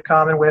have more in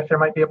common with, or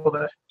might be able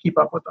to keep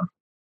up with them.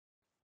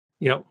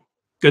 Yep.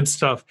 Good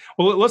stuff.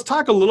 Well, let's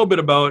talk a little bit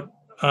about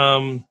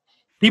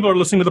people are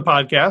listening to the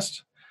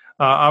podcast.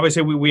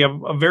 Obviously, we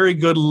have a very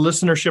good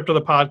listenership to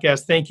the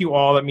podcast. Thank you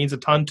all. That means a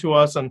ton to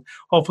us, and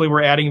hopefully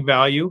we're adding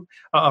value.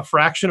 A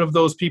fraction of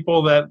those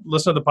people that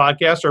listen to the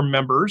podcast are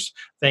members.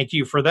 Thank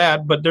you for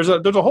that. But there's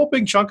a whole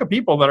big chunk of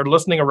people that are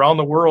listening around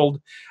the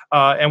world,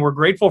 and we're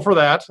grateful for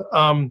that.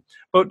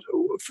 But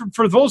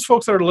for those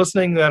folks that are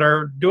listening that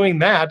are doing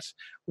that,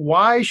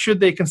 why should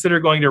they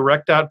consider going to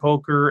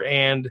rec.poker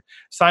and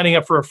signing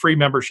up for a free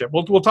membership?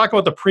 We'll talk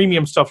about the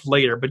premium stuff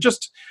later, but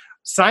just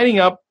signing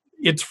up.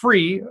 It's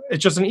free.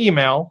 It's just an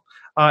email,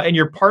 and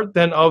you're part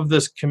then of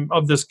this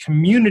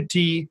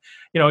community.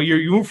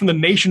 You move from the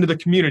nation to the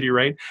community,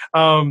 right?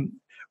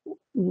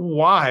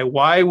 Why?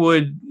 Why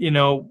would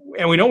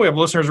And we know we have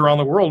listeners around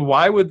the world.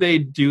 Why would they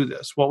do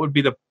this? What would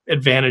be the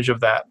advantage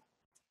of that?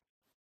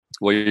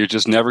 Well, you're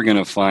just never going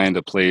to find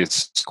a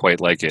place quite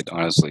like it.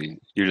 Honestly,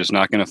 you're just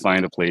not going to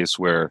find a place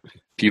where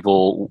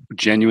people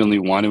genuinely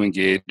want to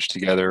engage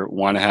together,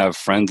 want to have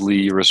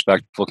friendly,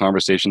 respectful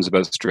conversations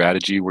about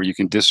strategy where you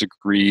can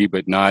disagree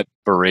but not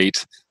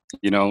berate,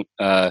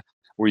 where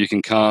you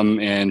can come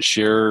and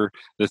share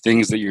the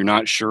things that you're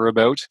not sure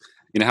about.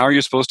 How are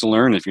you supposed to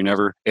learn if you're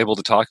never able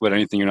to talk about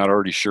anything you're not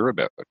already sure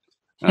about?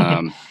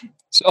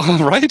 So,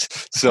 right?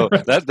 So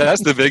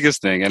that's the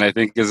biggest thing. And I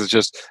think is it's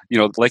just,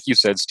 like you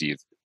said, Steve,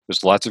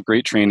 there's lots of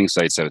great training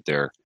sites out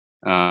there.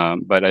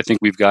 But I think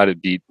we've got to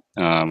beat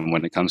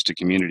when it comes to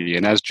community.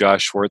 And as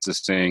Josh Schwartz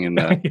is saying in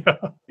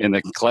the in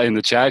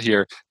the chat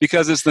here,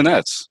 because it's the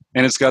Nets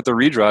and it's got the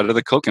redraw to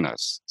the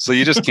coconuts, so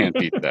you just can't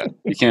beat that.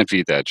 You can't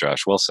beat that,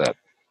 Josh. Well said.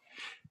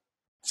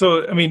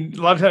 So, a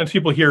lot of times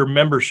people hear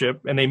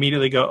membership and they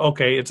immediately go,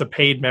 "Okay, it's a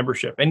paid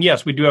membership." And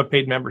yes, we do have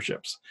paid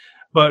memberships.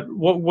 But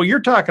what you're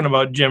talking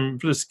about, Jim,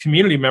 for this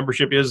community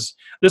membership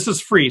this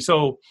is free.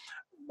 So,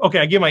 okay,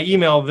 I give my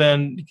email,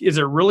 then is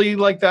it really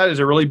like that? Is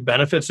there really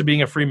benefits to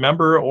being a free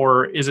member,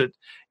 or is it,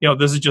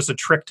 this is just a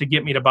trick to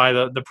get me to buy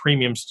the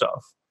premium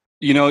stuff?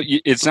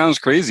 It sounds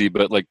crazy,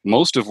 but like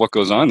most of what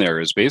goes on there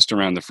is based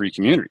around the free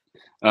community.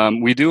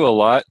 We do a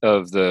lot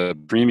of the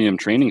premium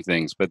training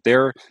things, but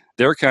they're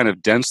kind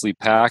of densely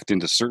packed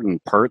into certain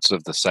parts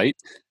of the site.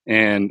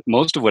 And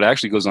most of what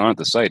actually goes on at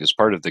the site is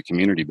part of the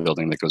community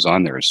building that goes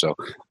on there. So,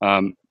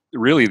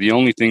 really, the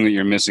only thing that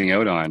you're missing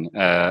out on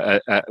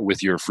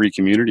with your free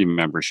community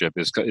membership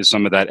is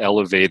some of that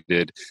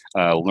elevated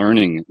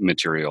learning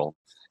material.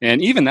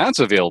 And even that's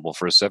available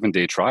for a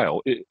 7-day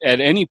trial.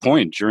 At any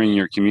point during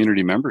your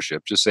community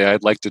membership, just say,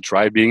 I'd like to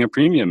try being a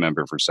premium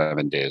member for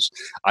 7 days.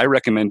 I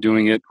recommend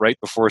doing it right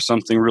before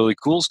something really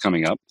cool is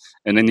coming up.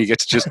 And then you get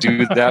to just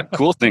do that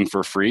cool thing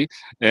for free.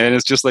 And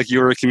it's just like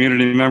you were a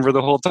community member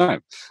the whole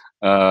time.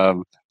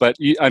 And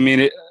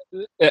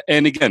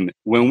again,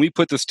 when we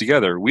put this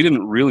together, we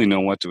didn't really know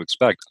what to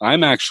expect.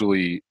 I'm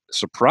actually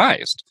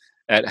surprised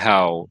at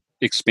how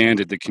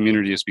expanded the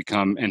community has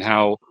become and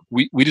how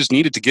we just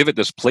needed to give it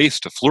this place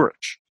to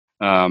flourish.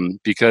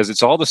 because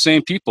it's all the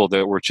same people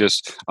that were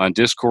just on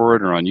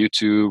Discord or on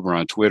YouTube or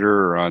on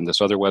Twitter or on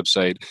this other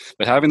website.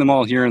 But having them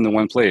all here in the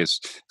one place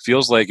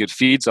feels like it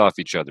feeds off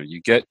each other.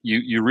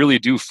 You really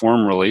do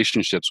form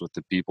relationships with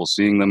the people,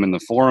 seeing them in the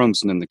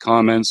forums and in the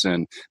comments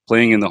and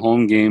playing in the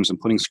home games and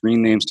putting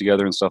screen names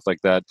together and stuff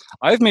like that.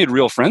 I've made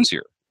real friends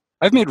here.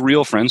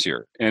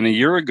 And a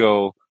year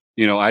ago,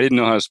 I didn't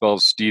know how to spell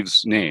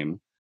Steve's name.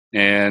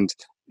 And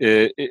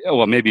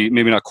well, maybe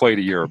not quite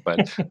a year,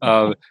 but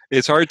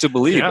it's hard to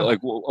believe. Yeah. Like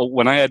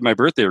when I had my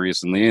birthday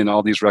recently, and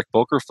all these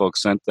RecPoker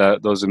folks sent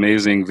those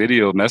amazing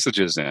video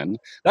messages in.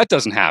 That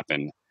doesn't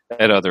happen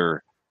at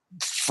other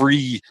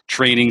free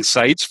training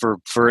sites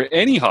for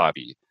any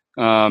hobby.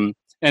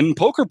 And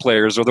poker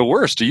players are the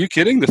worst. Are you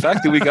kidding? The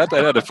fact that we got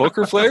that out of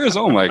poker players,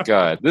 oh my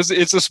God!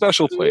 It's a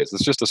special place.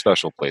 It's just a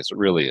special place. It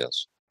really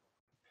is.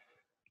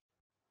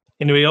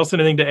 Anybody else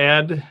anything to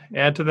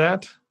add to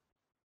that?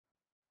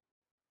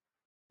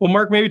 Well,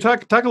 Mark, maybe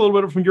talk a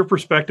little bit from your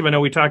perspective. I know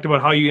we talked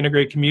about how you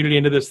integrate community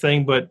into this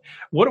thing, but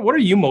what are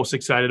you most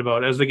excited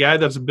about as the guy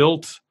that's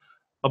built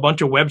a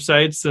bunch of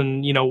websites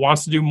and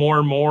wants to do more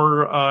and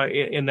more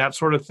in that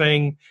sort of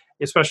thing,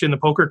 especially in the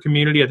poker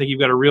community? I think you've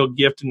got a real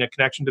gift and a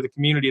connection to the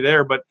community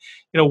there. But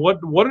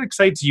what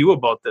excites you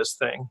about this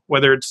thing,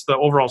 whether it's the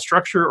overall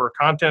structure or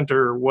content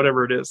or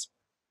whatever it is?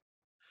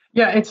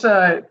 Yeah, it's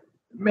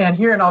man,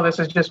 hearing all this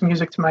is just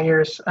music to my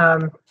ears.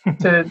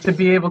 To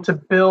be able to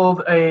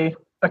build a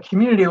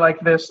community like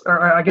this,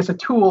 or I guess a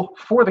tool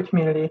for the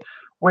community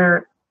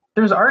where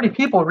there's already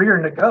people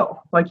rearing to go.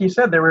 Like you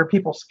said, there were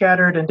people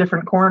scattered in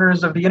different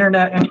corners of the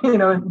internet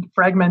and,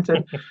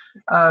 fragmented.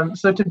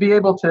 So to be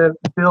able to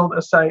build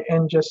a site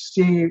and just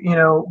see,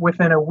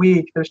 within a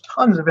week, there's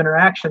tons of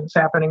interactions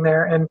happening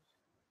there. And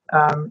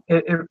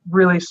it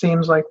really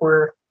seems like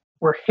we're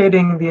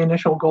hitting the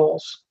initial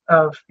goals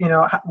of,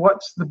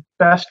 what's the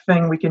best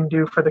thing we can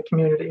do for the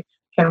community?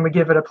 Can we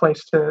give it a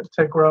place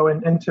to grow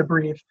and to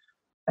breathe?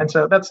 And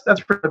so that's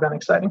really been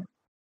exciting.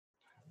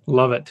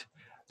 Love it.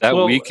 That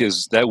week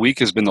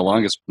has been the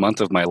longest month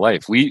of my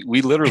life. We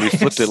literally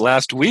flipped it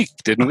last week,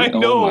 didn't we? I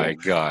know. Oh my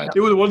God!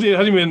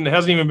 It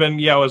hasn't even been.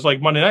 Yeah, it was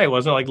like Monday night,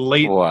 wasn't it? Like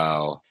late.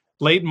 Wow.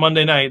 Late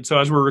Monday night. So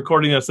as we're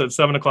recording this at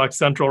 7:00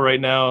 Central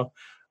right now,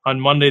 on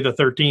Monday the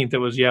 13th, it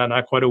was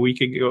not quite a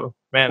week ago.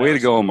 Man, way to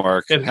go,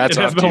 Mark! It has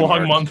been a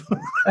long month.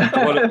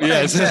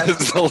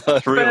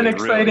 It's been an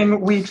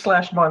exciting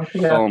week/month.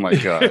 Yeah. Oh my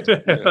God!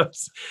 Yeah.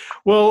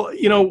 Well,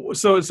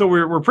 so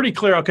we're pretty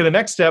clear. Okay, the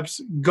next steps: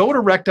 go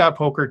to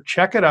rec.poker,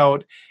 check it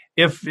out.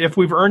 If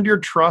we've earned your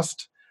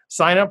trust,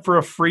 sign up for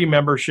a free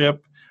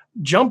membership.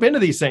 Jump into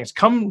these things.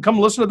 Come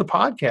listen to the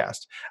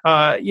podcast.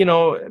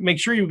 Make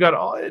sure you've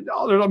got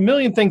there's a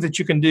million things that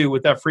you can do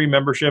with that free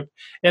membership.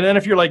 And then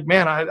if you're like,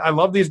 man, I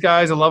love these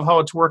guys. I love how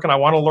it's working. I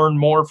want to learn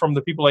more from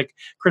the people like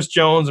Chris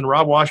Jones and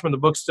Rob Washman, the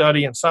Book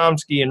Study, and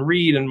Somsky and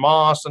Reed and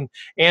Moss and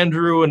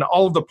Andrew and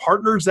all of the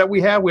partners that we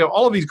have. We have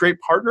all of these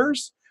great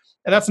partners.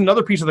 And that's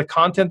another piece of the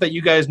content that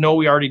you guys know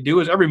we already do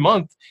is every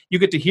month you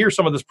get to hear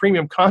some of this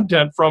premium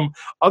content from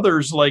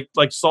others like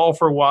Solve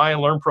for Why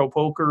and Learn Pro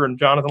Poker and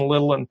Jonathan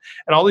Little and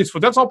all these.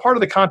 That's all part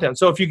of the content.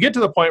 So if you get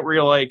to the point where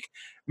you're like,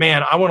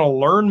 man, I want to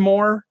learn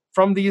more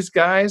from these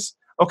guys,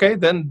 okay,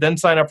 then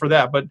sign up for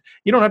that. But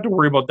you don't have to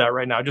worry about that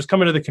right now. Just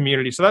come into the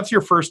community. So that's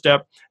your first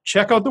step.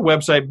 Check out the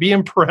website. Be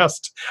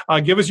impressed.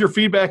 Give us your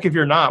feedback if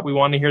you're not. We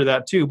want to hear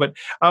that too. But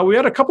we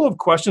had a couple of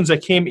questions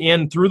that came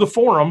in through the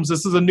forums.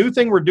 This is a new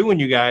thing we're doing,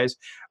 you guys.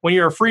 When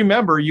you're a free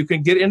member, you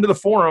can get into the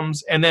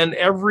forums, and then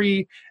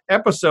every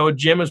episode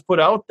Jim has put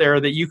out there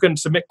that you can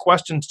submit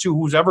questions to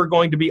who's ever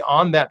going to be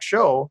on that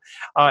show.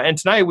 And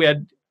tonight we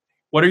had,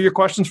 what are your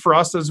questions for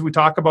us as we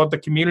talk about the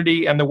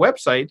community and the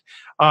website?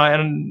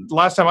 And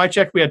last time I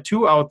checked, we had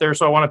 2 out there.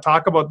 So I want to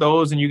talk about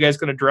those, and you guys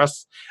can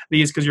address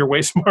these because you're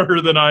way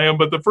smarter than I am.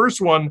 But the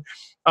first one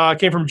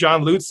came from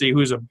John Lutzy,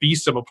 who's a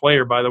beast of a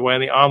player, by the way,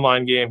 in the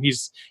online game.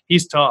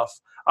 He's tough.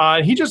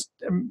 He just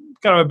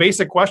kind of a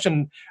basic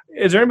question.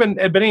 Has there been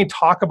any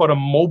talk about a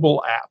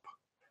mobile app?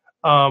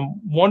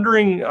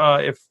 Wondering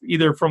if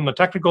either from the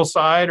technical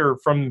side or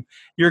from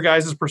your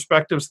guys'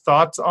 perspectives,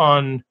 thoughts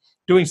on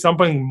doing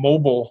something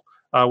mobile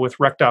with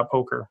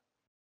Rec.Poker.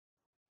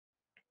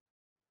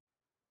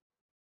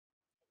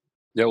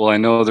 Yeah, well, I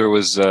know there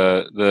was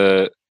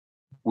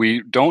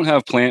we don't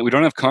have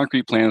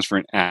concrete plans for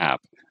an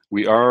app.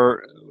 We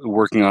are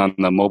working on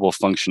the mobile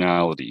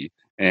functionality,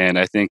 and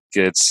I think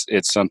it's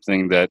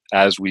something that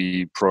as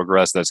we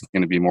progress, that's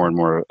going to be more and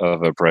more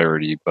of a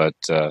priority. But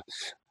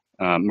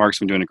Mark's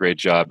been doing a great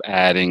job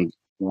adding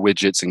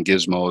widgets and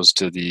gizmos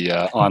to the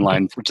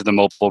online to the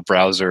mobile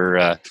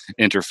browser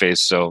interface.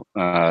 So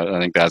I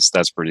think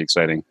that's pretty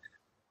exciting.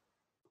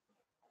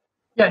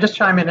 Yeah, just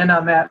chiming in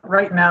on that.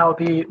 Right now,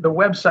 the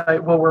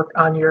website will work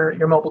on your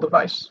mobile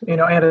device, and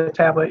a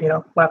tablet,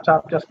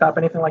 laptop, desktop,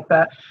 anything like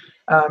that.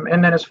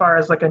 And then as far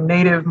as like a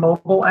native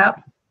mobile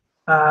app,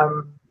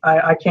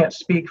 I can't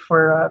speak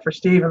for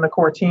Steve and the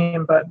core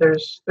team, but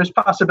there's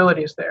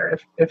possibilities there.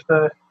 If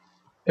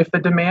the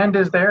demand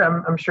is there,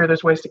 I'm sure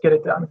there's ways to get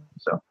it done.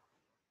 So.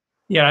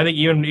 Yeah, I think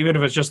even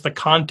if it's just the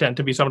content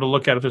to be something to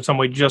look at, if there's some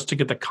way just to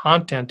get the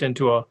content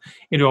into a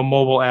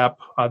mobile app,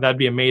 that'd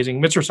be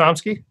amazing. Mr.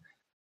 Somsky?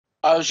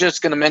 I was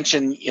just going to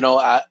mention,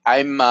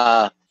 I'm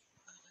the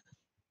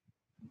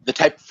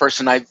type of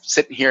person, I'm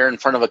sitting here in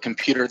front of a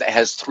computer that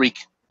has 3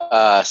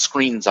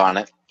 screens on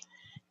it.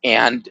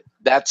 And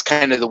that's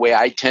kind of the way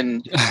I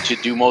tend to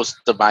do most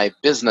of my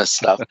business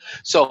stuff.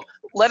 So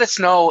let us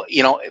know,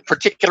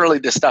 particularly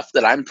the stuff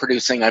that I'm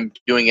producing, I'm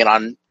doing it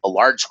on a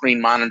large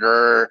screen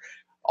monitor,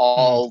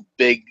 all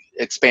big,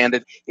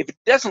 expanded. If it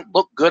doesn't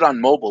look good on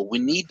mobile, we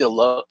need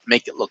to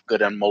make it look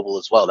good on mobile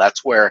as well.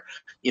 That's where,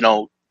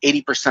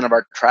 80% of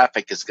our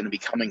traffic is going to be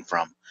coming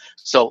from.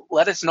 So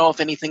let us know if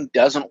anything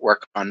doesn't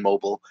work on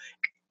mobile,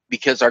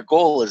 because our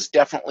goal is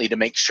definitely to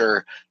make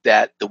sure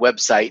that the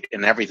website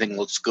and everything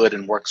looks good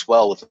and works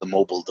well with the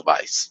mobile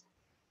device.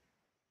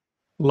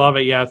 Love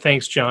it. Yeah,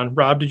 thanks, John.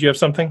 Rob, did you have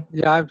something?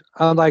 Yeah,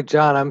 I'm like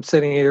John. I'm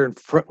sitting here in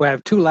front. I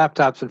have 2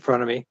 laptops in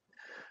front of me.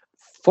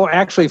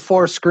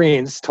 4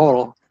 screens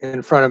total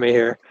in front of me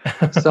here.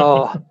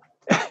 So,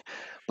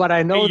 but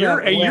I know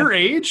that at your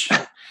age.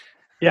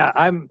 Yeah,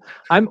 I'm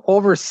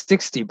over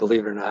 60,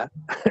 believe it or not,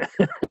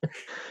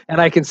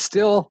 and I can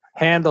still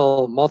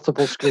handle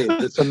multiple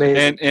screens. It's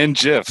amazing. And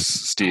GIFs,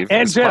 Steve.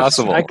 And it's GIFs.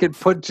 Possible. I could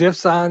put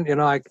GIFs on.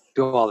 I could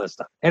do all this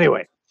stuff.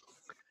 Anyway,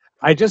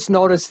 I just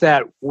noticed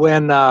that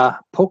when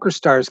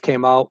PokerStars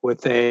came out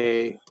with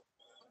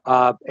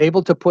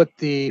able to put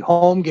the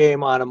home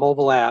game on a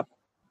mobile app,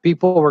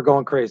 people were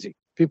going crazy.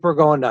 People were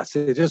going nuts.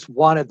 They just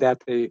wanted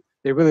that. They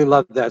really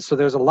loved that. So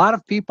there's a lot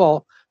of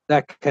people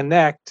that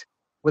connect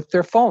with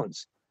their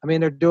phones. I mean,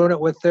 they're doing it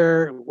with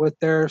their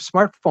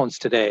smartphones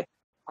today.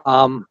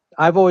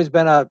 I've always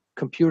been a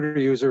computer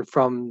user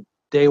from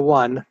day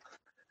one.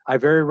 I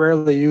very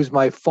rarely use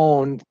my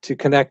phone to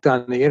connect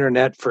on the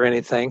internet for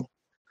anything.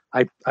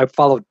 I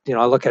follow,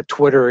 I look at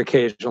Twitter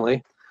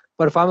occasionally.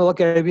 But if I'm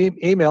looking at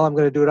email, I'm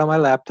going to do it on my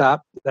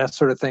laptop, that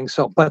sort of thing.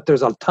 So, but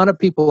there's a ton of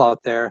people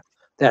out there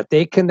that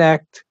they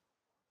connect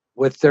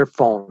with their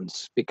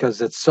phones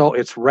because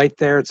it's right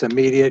there. It's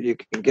immediate. You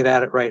can get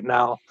at it right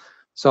now.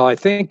 So I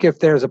think if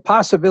there's a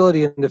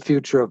possibility in the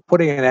future of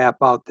putting an app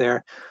out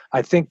there,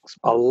 I think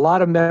a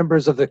lot of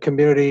members of the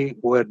community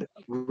would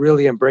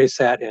really embrace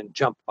that and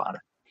jump on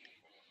it.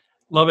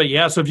 Love it.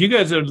 Yeah. So if you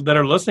guys that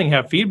are listening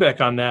have feedback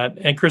on that,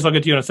 and Chris, I'll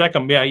get to you in a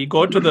second. Yeah, you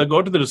go to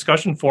the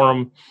discussion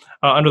forum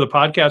under the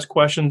podcast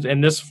questions,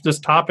 and this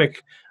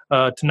topic,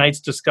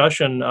 tonight's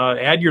discussion.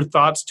 Add your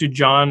thoughts to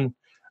John,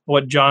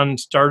 what John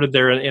started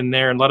there in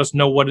there, and let us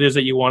know what it is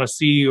that you want to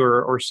see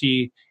or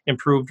see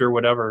improved or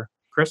whatever.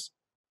 Chris?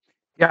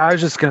 Yeah, I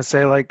was just gonna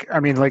say,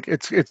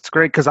 it's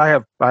great because I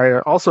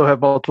also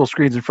have multiple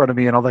screens in front of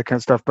me and all that kind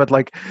of stuff. But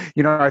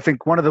I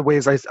think one of the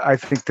ways I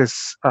think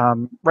this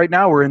right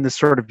now we're in this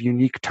sort of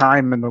unique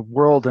time in the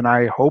world, and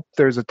I hope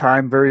there's a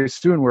time very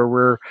soon where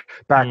we're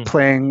back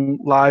playing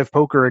live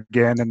poker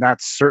again, and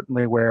that's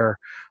certainly where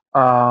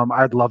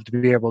I'd love to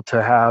be able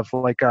to have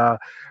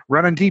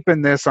running deep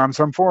in this on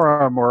some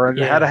forum or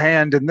had a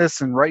hand in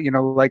this and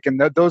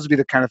those would be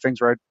the kind of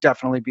things where I'd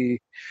definitely be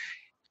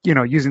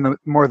using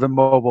more of the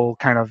mobile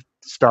kind of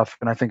stuff,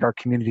 and I think our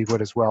community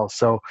would as well.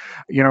 So,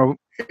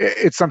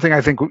 it's something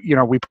I think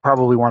we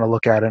probably want to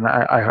look at, and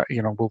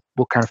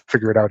we'll kind of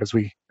figure it out as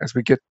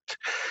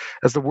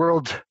the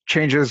world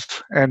changes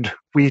and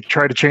we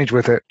try to change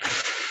with it.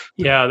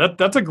 Yeah,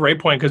 that's a great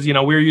point because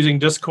we're using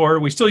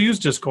Discord. We still use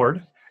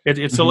Discord.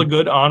 It's still a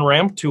good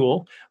on-ramp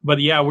tool. But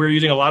yeah, we're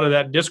using a lot of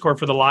that Discord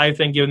for the live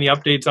thing, giving the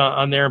updates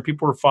on there, and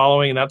people were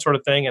following and that sort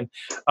of thing. And,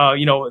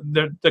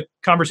 the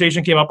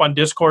conversation came up on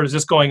Discord. Is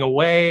this going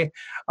away?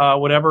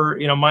 Whatever.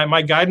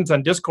 My guidance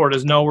on Discord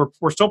is no,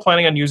 we're still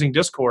planning on using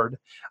Discord.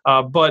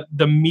 But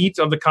the meat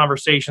of the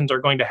conversations are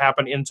going to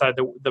happen inside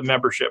the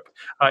membership.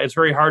 It's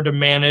very hard to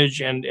manage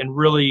and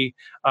really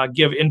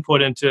give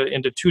input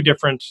into 2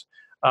 different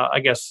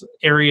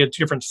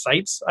different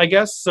sites, I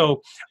guess.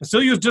 So I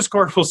still use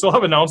Discord. We'll still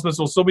have announcements.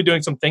 We'll still be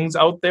doing some things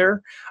out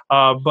there.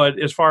 But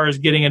as far as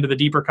getting into the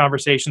deeper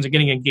conversations and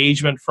getting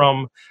engagement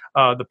from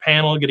the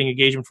panel, getting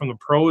engagement from the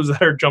pros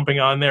that are jumping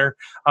on there,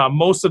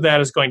 most of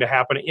that is going to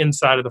happen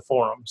inside of the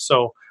forum.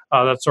 So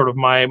that's sort of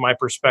my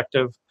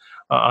perspective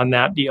on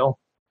that deal.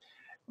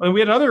 And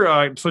we had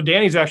another, so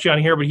Danny's actually on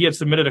here, but he had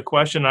submitted a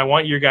question. I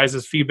want your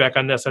guys' feedback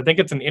on this. I think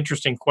it's an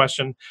interesting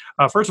question.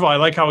 First of all, I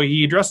like how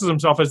he addresses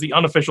himself as the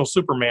unofficial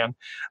Superman,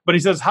 but he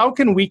says, how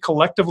can we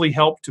collectively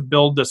help to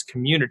build this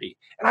community?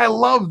 And I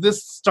love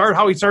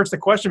how he starts the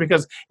question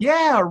because,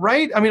 yeah,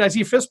 right? I mean, I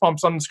see fist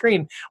bumps on the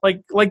screen.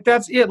 Like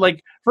that's it.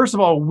 First of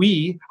all,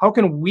 how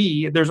can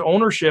we, there's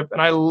ownership,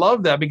 and I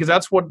love that because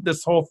that's what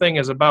this whole thing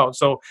is about.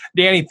 So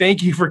Danny,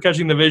 thank you for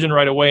catching the vision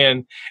right away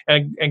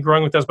and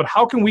growing with us. But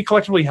how can we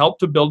collectively help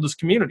to build this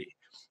community?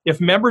 If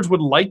members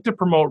would like to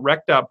promote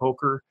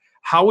Rec.Poker,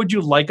 how would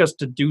you like us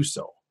to do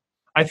so?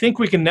 I think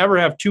we can never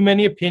have too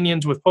many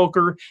opinions with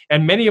poker,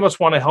 and many of us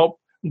want to help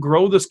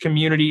grow this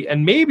community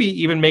and maybe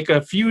even make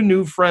a few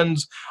new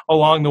friends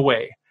along the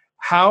way.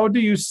 How do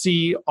you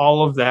see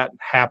all of that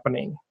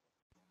happening?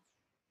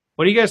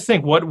 What do you guys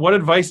think? What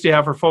advice do you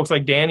have for folks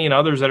like Danny and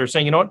others that are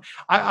saying, you know what,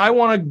 I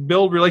want to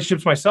build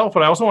relationships myself,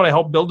 but I also want to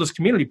help build this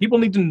community. People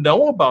need to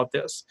know about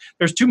this.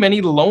 There's too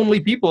many lonely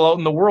people out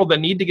in the world that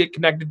need to get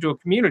connected to a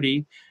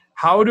community.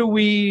 How do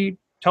we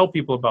tell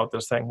people about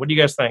this thing? What do you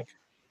guys think?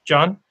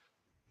 John?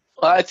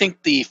 Well, I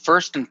think the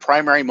first and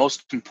primary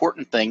most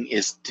important thing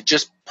is to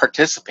just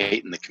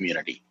participate in the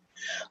community.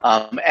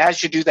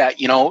 As you do that,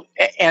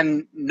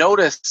 and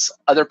notice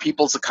other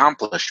people's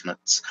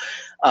accomplishments.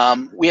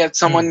 We had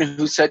someone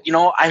who said,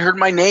 I heard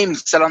my name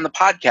said on the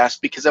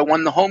podcast because I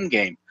won the home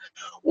game.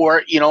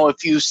 Or,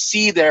 if you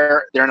see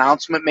their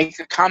announcement, make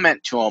a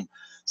comment to them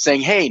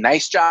saying, hey,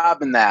 nice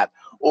job in that.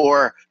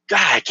 Or,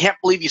 God, I can't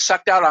believe you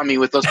sucked out on me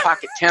with those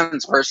pocket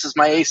tens versus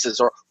my aces,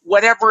 or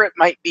whatever it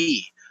might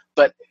be.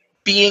 But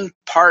being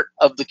part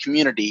of the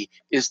community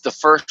is the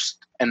first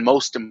and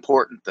most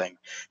important thing.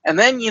 And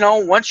then,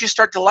 once you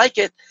start to like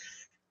it,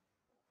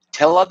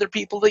 tell other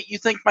people that you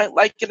think might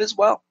like it as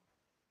well.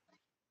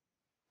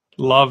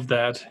 Love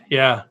that.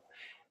 Yeah.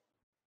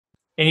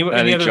 Any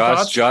other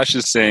thoughts? Josh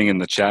is saying in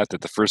the chat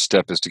that the first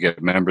step is to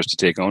get members to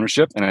take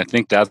ownership, and I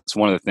think that's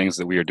one of the things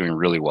that we are doing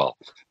really well,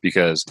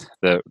 because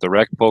the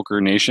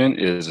RecPoker Nation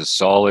is a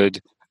solid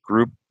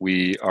group.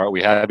 We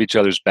have each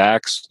other's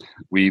backs.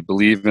 We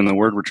believe in the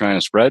word we're trying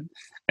to spread,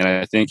 and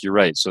I think you're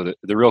right. So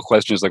the real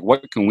question is, like,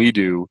 what can we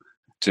do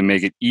to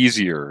make it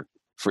easier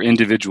for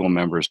individual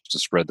members to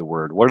spread the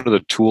word? What are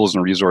the tools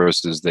and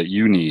resources that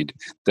you need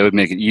that would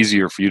make it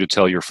easier for you to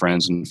tell your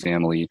friends and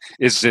family?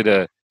 Is it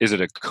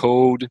a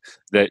code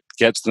that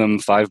gets them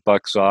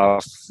 $5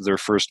 off their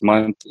first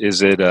month?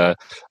 Is it a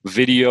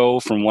video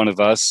from one of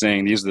us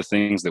saying these are the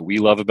things that we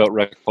love about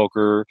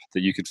RecPoker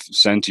that you could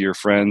send to your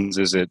friends?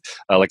 Is it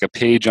like a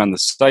page on the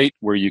site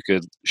where you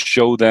could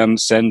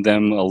send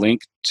them a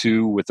link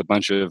to with a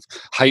bunch of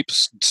hype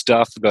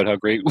stuff about how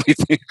great we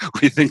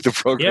think the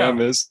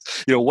program is?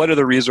 What are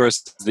the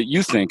resources that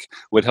you think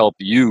would help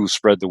you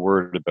spread the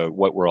word about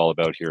what we're all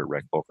about here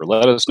at RecPoker?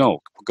 Let us know.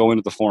 Go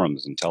into the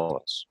forums and tell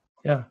us.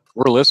 Yeah,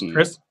 we're listening.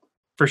 Chris,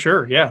 for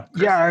sure. Yeah.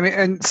 Chris. Yeah. I mean,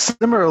 and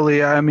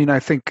similarly, I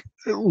think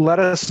let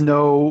us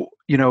know,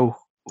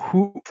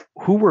 who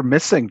we're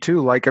missing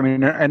too. Like,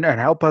 and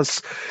help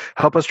us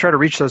try to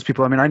reach those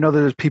people. I mean, I know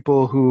there's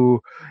people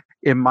who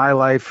in my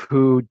life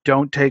who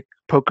don't take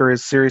poker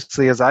as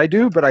seriously as I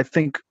do, but I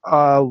think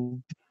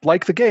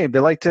like the game. They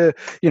like to,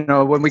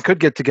 when we could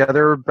get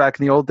together back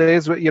in the old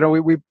days,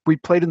 we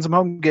played in some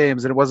home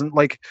games, and it wasn't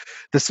like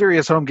the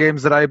serious home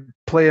games that I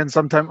play in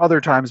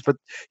other times, but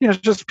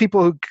just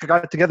people who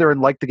got together and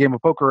liked the game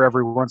of poker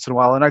every once in a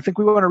while. And I think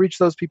we want to reach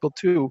those people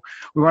too.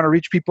 We want to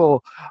reach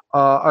people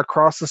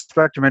across the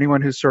spectrum,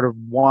 anyone who sort of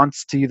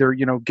wants to either,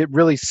 get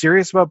really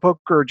serious about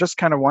poker or just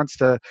kind of wants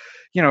to,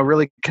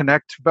 really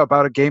connect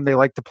about a game they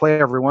like to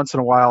play every once in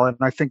a while. And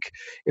I think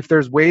if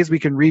there's ways we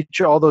can reach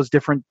all those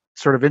different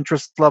sort of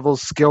interest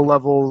levels, skill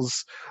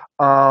levels,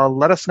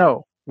 let us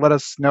know.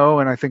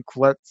 And I think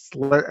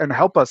and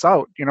help us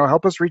out.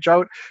 Help us reach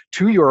out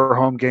to your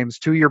home games,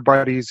 to your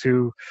buddies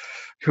who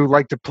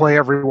like to play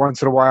every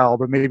once in a while,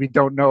 but maybe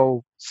don't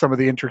know some of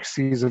the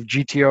intricacies of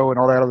GTO and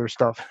all that other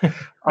stuff.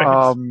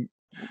 Right.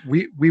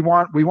 We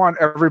want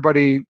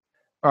everybody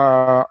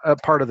a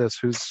part of this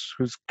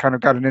who's kind of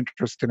got an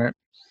interest in it.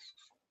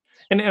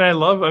 And I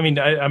love,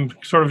 I'm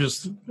sort of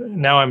just,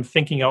 now I'm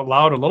thinking out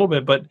loud a little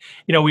bit, but,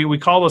 we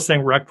call this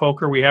thing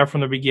RecPoker. We have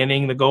from the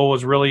beginning, the goal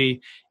was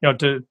really,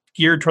 to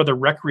gear toward the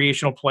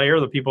recreational player,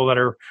 the people that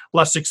are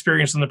less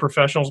experienced than the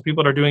professionals,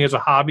 people that are doing it as a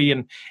hobby.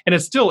 And it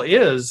still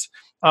is.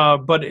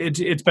 But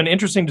it's been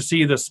interesting to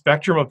see the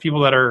spectrum of people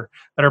that are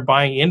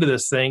buying into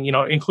this thing,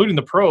 including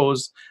the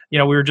pros.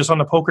 We were just on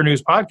the Poker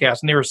News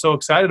podcast, and they were so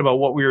excited about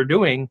what we were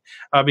doing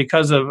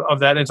because of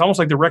that. It's almost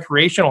like the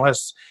recreational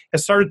has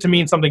started to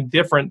mean something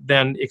different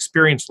than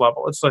experience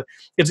level.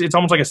 It's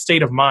almost like a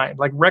state of mind.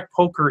 Like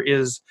RecPoker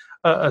is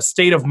a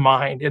state of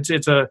mind. It's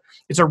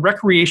a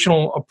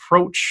recreational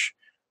approach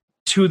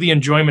to the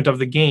enjoyment of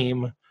the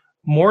game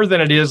more than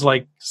it is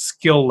like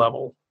skill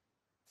level.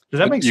 Does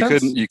that make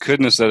sense? You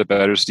couldn't have said it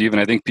better, Steve. And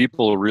I think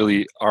people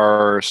really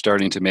are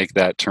starting to make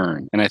that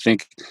turn. And I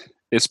think,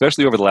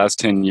 especially over the last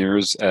 10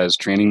 years, as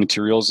training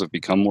materials have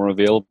become more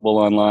available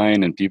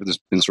online and there's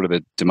been sort of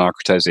a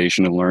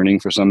democratization of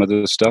learning for some of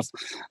this stuff,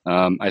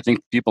 I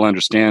think people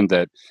understand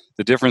that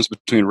the difference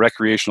between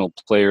recreational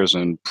players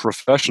and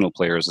professional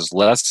players is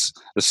less.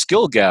 The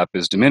skill gap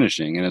is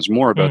diminishing, and it's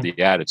more about the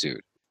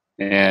attitude.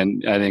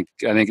 And I think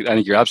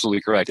you're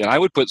absolutely correct. And I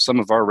would put some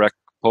of our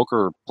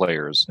poker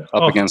players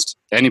up against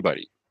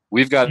anybody.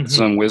 We've got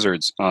some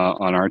wizards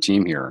on our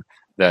team here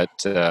that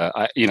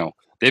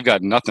they've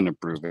got nothing to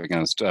prove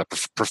against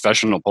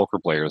professional poker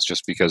players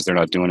just because they're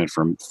not doing it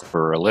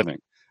for a living.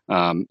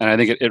 And I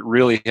think it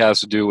really has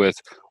to do with,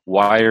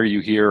 why are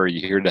you here? Are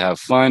you here to have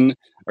fun?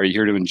 Are you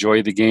here to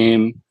enjoy the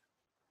game?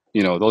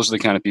 Those are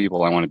the kind of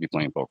people I want to be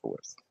playing poker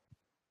with.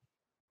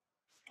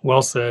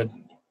 Well said.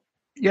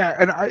 Yeah,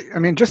 and I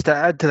mean, just to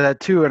add to that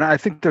too, and I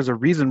think there's a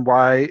reason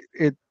why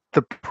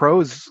the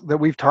pros that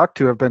we've talked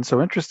to have been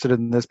so interested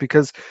in this,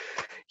 because,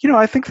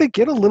 I think they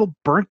get a little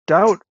burnt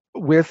out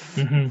with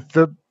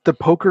the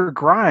poker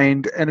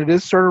grind, and it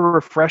is sort of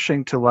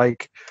refreshing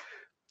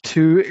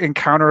to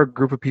encounter a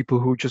group of people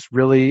who just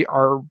really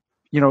are,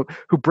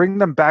 who bring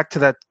them back to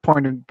that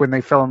point when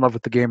they fell in love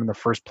with the game in the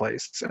first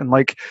place. And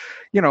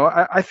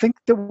I think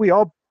that we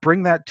all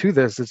bring that to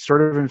this. It's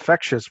sort of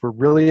infectious. We're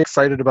really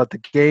excited about the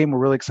game. We're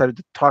really excited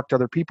to talk to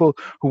other people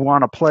who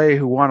want to play,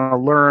 who want to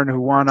learn,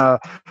 who want to,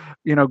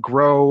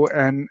 grow.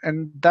 And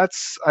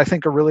that's, I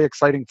think, a really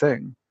exciting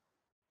thing.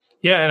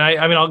 Yeah, and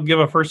I mean, I'll give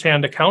a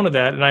firsthand account of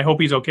that, and I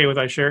hope he's okay with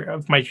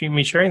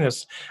me sharing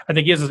this. I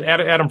think he is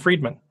Adam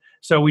Friedman.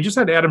 So we just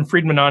had Adam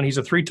Friedman on. He's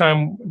a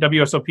 3-time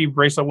WSOP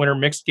bracelet winner,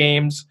 mixed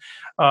games.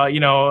 We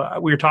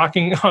were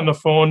talking on the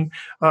phone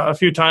a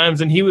few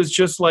times, and he was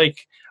just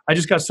like, I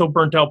just got so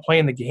burnt out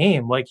playing the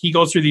game. Like, he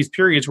goes through these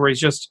periods where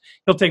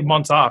he'll take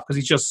months off because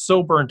he's just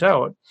so burnt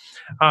out.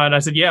 And I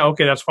said, yeah,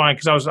 okay, that's fine.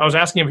 Because I was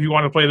asking him if he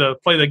wanted to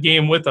play the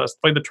game with us,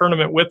 play the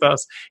tournament with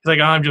us. He's like,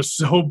 I'm just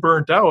so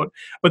burnt out.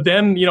 But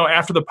then,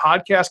 after the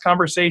podcast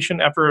conversation,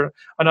 after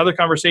another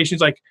conversation,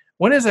 he's like,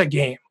 when is that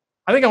game?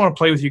 I think I want to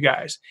play with you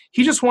guys.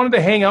 He just wanted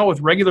to hang out with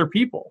regular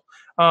people,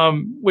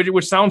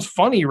 which sounds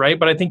funny, right?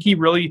 But I think he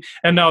really,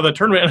 and now the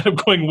tournament ended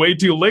up going way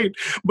too late,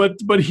 but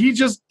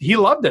he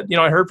loved it.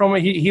 I heard from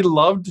him, he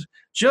loved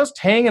just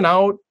hanging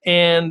out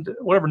and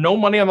whatever, no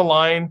money on the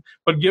line,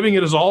 but giving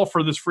it his all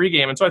for this free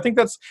game. And so I think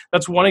that's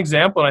one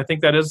example. And I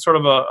think that is sort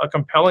of a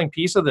compelling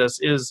piece of this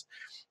is,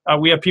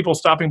 we have people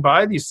stopping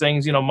by these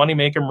things,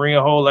 Moneymaker,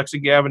 Maria Ho,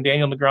 Lexi Gavin,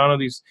 Daniel Negreanu,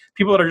 these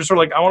people that are just sort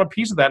of like, I want a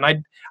piece of that.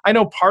 And I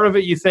know part of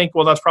it you think,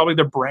 well, that's probably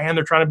their brand.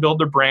 They're trying to build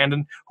their brand.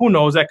 And who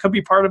knows, that could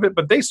be part of it,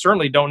 but they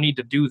certainly don't need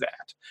to do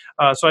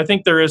that. So I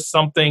think there is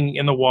something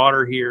in the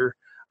water here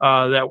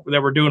that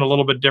we're doing a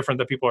little bit different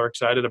that people are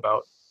excited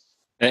about.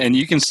 And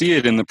you can see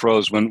it in the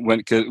pros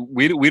when cause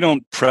we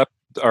don't prep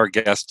our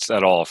guests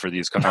at all for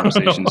these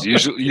conversations.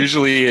 No.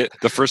 Usually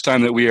the first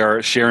time that we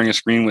are sharing a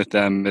screen with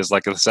them is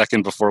like a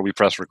second before we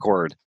press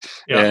record.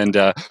 Yeah.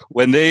 And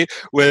when you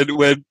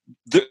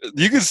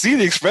can see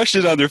the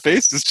expression on their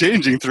face is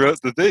changing throughout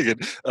the thing.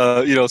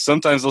 And,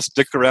 sometimes they'll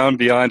stick around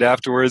beyond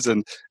afterwards.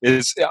 And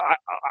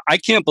I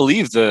can't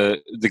believe the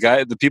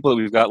people that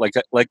we've got, like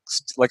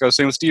I was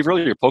saying with Steve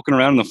earlier, poking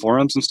around in the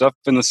forums and stuff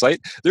in the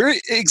site, they're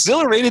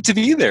exhilarated to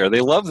be there.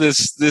 They love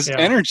this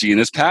energy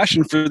and this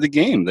passion for the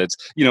game. That's,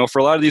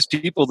 for a lot of these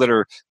people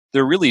they're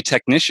really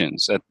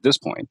technicians at this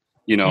point.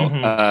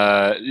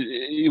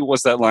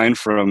 What's that line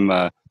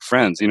from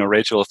Friends?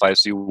 Rachel, if I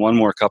see one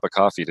more cup of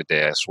coffee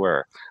today, I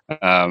swear.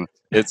 I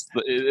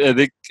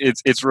think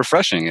it's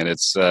refreshing, and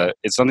it's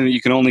something that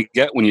you can only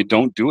get when you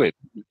don't do it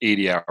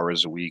 80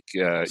 hours a week.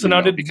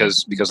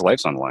 Because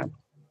life's on the line.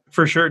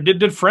 For sure.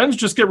 Did Friends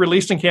just get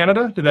released in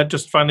Canada? Did that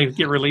just finally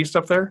get released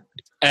up there?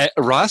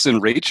 Ross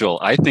and Rachel,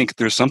 I think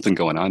there's something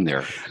going on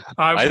there.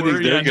 I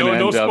think they're going to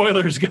no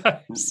spoilers,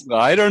 guys.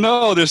 I don't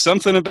know. There's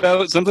something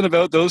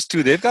about those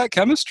two. They've got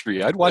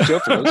chemistry. I'd watch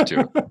out for those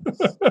two.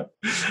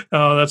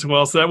 Oh, that's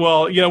well said.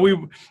 Well,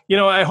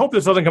 I hope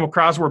this doesn't come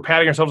across we're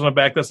patting ourselves on the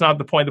back. That's not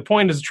the point. The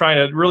point is trying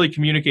to really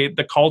communicate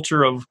the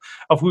culture of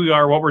who we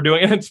are, what we're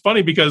doing. And it's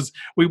funny because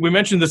we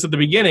mentioned this at the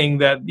beginning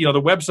that,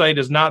 the website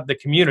is not the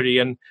community.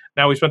 And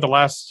now we spent the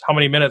last how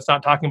many minutes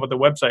not talking about the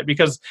website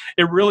because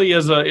it really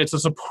is it's a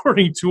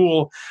supporting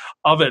tool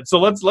of it. So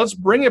let's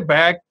bring it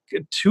back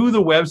to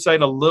the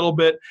website a little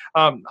bit.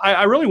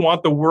 I really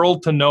want the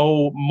world to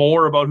know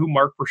more about who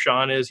Mark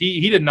Prashant is.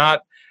 He did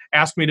not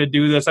ask me to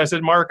do this. I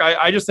said, Mark,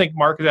 I just think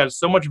Mark has had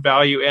so much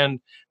value. And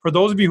for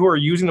those of you who are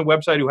using the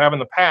website who have in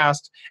the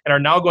past and are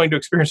now going to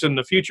experience it in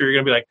the future, you're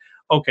going to be like,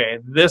 okay,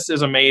 this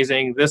is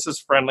amazing. This is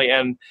friendly.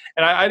 And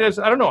I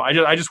don't know.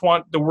 I just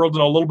want the world to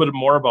know a little bit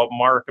more about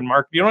Mark. And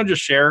Mark, do you want to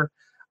just share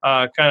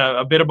kind of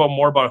a bit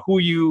more about who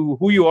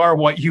you are,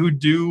 what you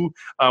do,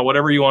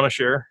 whatever you want to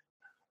share?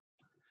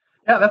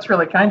 Yeah, that's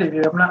really kind of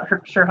you. I'm not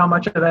sure how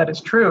much of that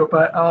is true,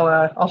 but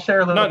I'll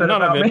share a little bit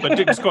about me.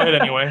 But just go ahead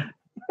anyway.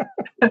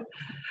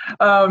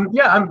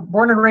 I'm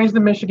born and raised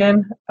in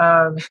Michigan.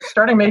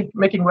 Starting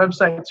making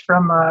websites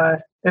from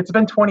it's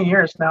been 20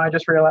 years now. I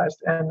just realized,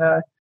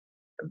 and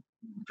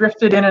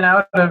drifted in and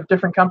out of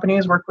different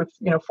companies. Worked with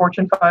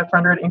Fortune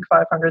 500, Inc.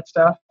 500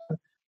 stuff.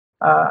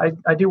 I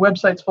do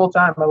websites full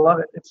time. I love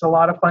it. It's a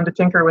lot of fun to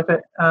tinker with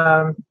it.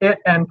 It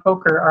and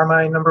poker are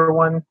my number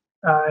one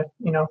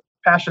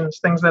passions.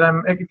 Things that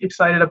I'm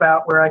excited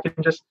about, where I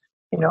can just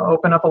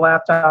open up a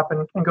laptop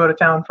and go to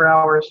town for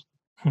hours.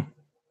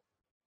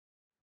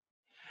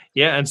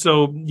 Yeah, and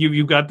so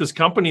you've got this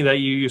company that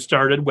you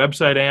started,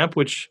 Website Amp,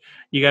 which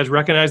you guys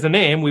recognize the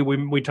name.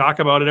 We talk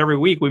about it every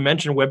week. We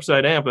mention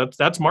Website Amp.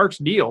 That's Mark's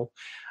deal.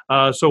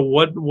 So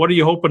what are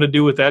you hoping to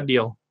do with that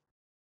deal?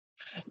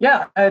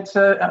 Yeah, it's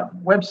a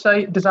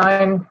website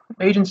design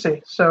agency.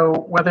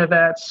 So whether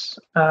that's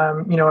a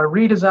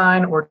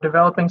redesign or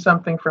developing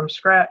something from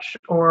scratch,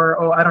 or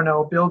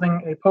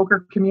building a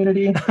poker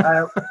community.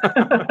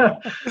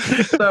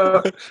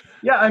 So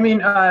yeah, I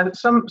mean,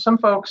 some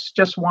folks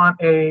just want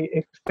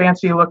a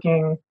fancy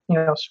looking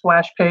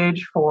splash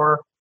page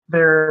for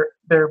their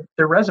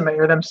resume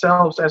or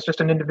themselves as just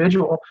an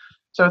individual.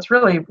 So it's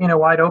really,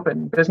 wide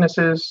open.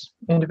 Businesses,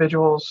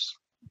 individuals,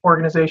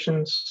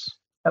 organizations,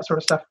 that sort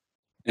of stuff.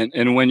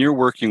 And when you're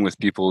working with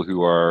people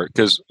who are,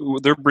 because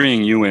they're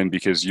bringing you in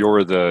because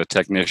you're the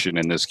technician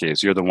in this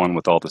case, you're the one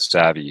with all the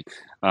savvy.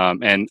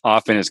 And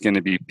often it's going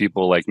to be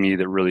people like me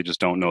that really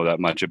just don't know that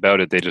much about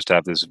it. They just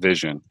have this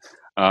vision.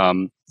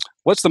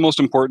 What's the most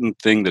important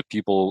thing that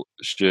people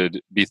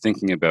should be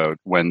thinking about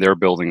when they're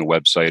building a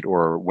website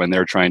or when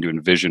they're trying to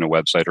envision a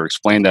website or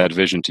explain that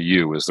vision to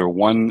you? Is there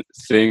one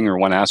thing or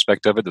one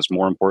aspect of it that's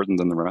more important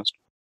than the rest?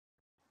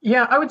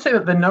 Yeah, I would say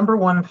that the number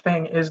one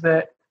thing is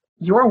that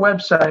your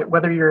website,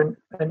 whether you're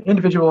an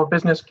individual,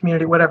 business,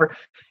 community, whatever,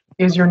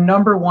 is your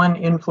number one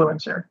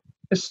influencer,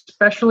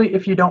 especially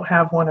if you don't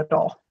have one at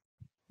all.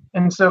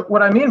 And so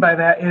what I mean by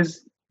that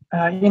is,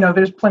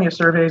 there's plenty of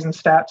surveys and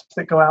stats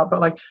that go out,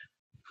 but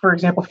for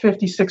example,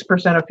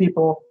 56% of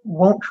people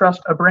won't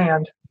trust a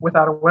brand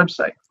without a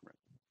website.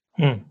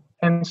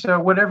 And so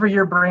whatever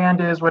your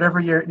brand is, whatever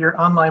your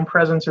online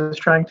presence is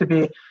trying to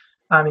be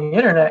on the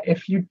internet,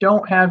 if you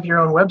don't have your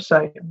own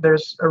website,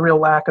 there's a real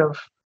lack of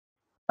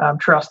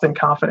trust and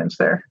confidence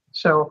there.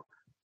 So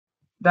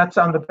that's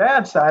on the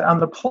bad side. On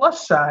the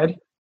plus side,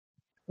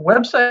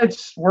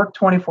 websites work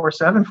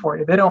 24/7 for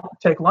you. They don't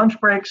take lunch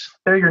breaks.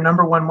 They're your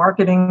number one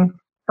marketing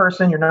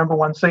person, your number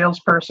one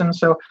salesperson.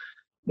 So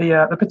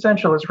the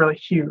potential is really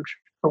huge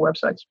for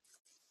websites.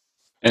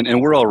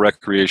 And we're all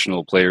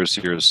recreational players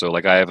here. So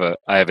I have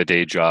a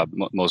day job.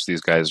 Most of these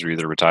guys are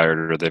either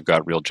retired or they've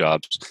got real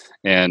jobs.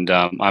 And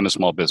I'm a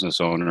small business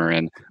owner.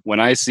 And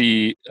when I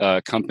see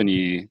a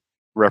company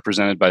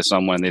represented by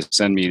someone, they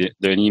send me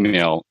an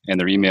email, and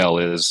their email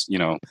is,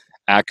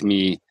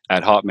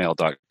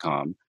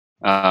 acme@hotmail.com.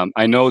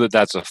 I know that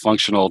that's a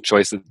functional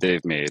choice that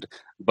they've made,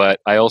 but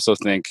I also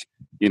think,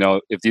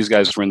 if these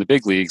guys were in the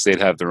big leagues, they'd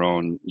have their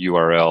own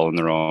URL and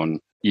their own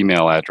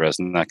email address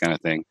and that kind of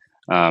thing.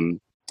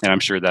 And I'm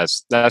sure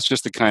that's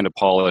just the kind of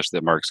polish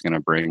that Mark's going to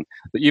bring.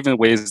 But even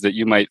ways that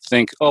you might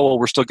think, oh, well,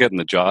 we're still getting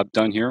the job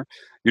done here.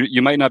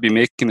 You might not be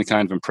making the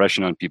kind of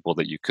impression on people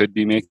that you could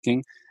be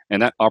making.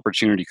 And that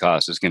opportunity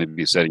cost is going to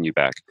be setting you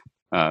back.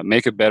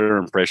 Make a better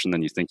impression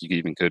than you think you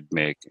even could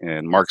make.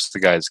 And Mark's the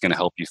guy that's going to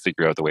help you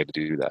figure out the way to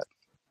do that.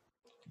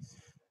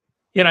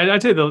 Yeah,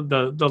 I'd say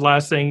the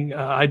last thing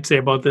I'd say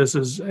about this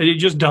is it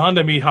just dawned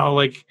on me how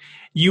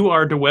you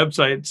are to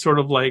websites, sort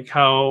of like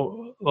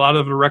how a lot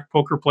of the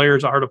RecPoker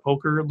players are to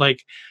poker.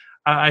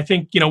 I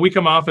think we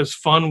come off as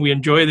fun. We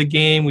enjoy the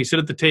game. We sit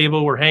at the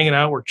table. We're hanging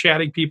out. We're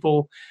chatting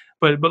people.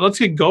 But let's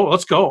go.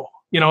 Let's go.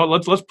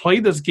 Let's play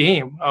this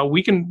game.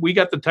 We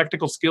got the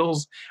technical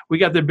skills. We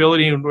got the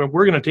ability, and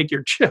we're going to take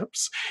your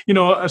chips.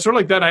 Sort of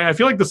like that. I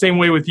feel like the same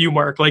way with you,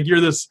 Mark.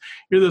 You're this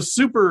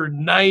super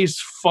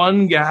nice,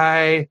 fun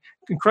guy,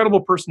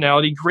 incredible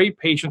personality, great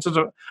patience, there's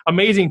an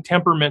amazing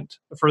temperament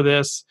for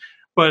this.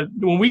 But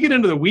when we get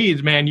into the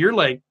weeds, man, you're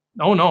like,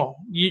 oh no,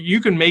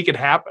 you can make it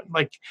happen.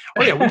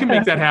 Oh yeah, we can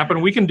make that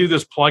happen. We can do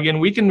this plugin.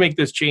 We can make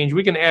this change.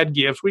 We can add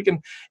gifts. We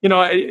can,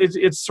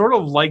 it's sort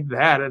of like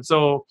that. And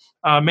so,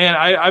 man,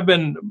 I've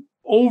been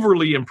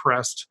overly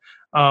impressed.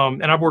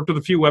 And I've worked with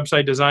a few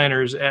website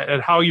designers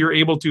at how you're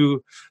able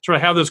to sort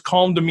of have this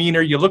calm demeanor.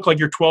 You look like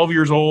you're 12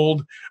 years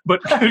old, but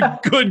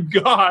good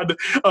God,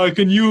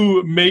 can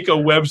you make a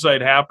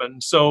website happen?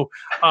 So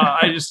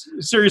I just,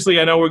 seriously,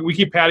 I know we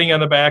keep patting you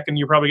on the back and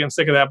you're probably getting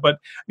sick of that, but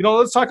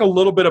let's talk a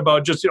little bit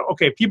about just,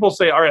 okay, people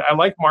say, all right, I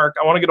like Mark.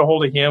 I want to get a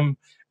hold of him.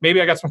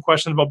 Maybe I got some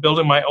questions about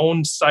building my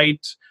own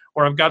site,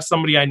 or I've got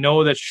somebody I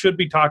know that should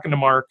be talking to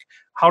Mark.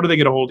 How do they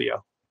get a hold of you?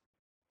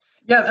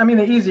 Yeah, I mean,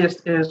 the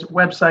easiest is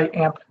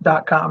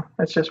websiteamp.com.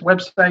 It's just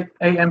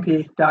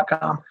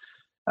websiteamp.com.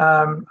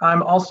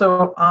 I'm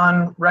also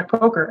on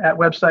RecPoker at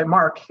website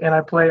Mark, and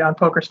I play on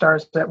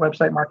PokerStars at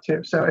website Mark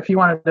too. So if you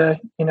wanted to,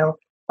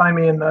 find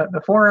me in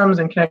the forums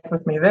and connect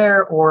with me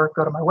there, or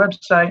go to my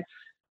website,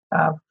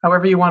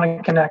 however you want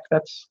to connect,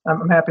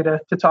 I'm happy to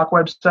talk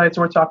websites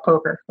or talk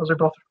poker. Those are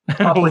both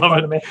awfully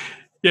fun to me.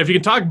 Yeah, if you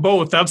can talk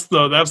both, that's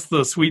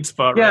the sweet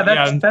spot. Yeah,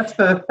 right? That's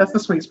the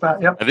sweet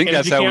spot. Yep. I think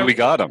that's how we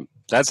got him.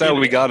 That's how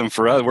we got him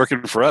for us,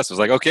 working for us. It was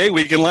like, okay,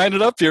 we can line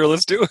it up here.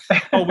 Let's do it.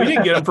 Oh, we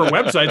didn't get him for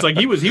websites.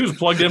 He was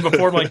plugged in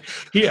before. I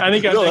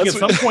think at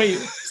some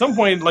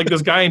point,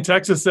 this guy in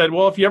Texas said,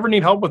 well, if you ever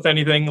need help with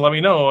anything, let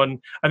me know. And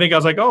I think I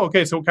was like, oh,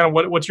 okay. So kind of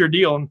what's your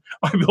deal? And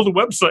I build a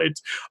website.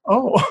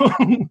 Oh,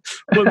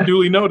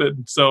 duly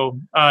noted. So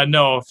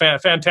no,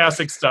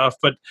 fantastic stuff.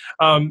 But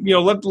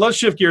let's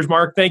shift gears,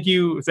 Mark. Thank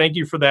you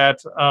for that.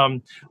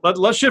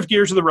 Let's shift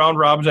gears to the round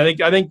robins. I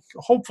think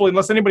hopefully,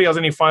 unless anybody has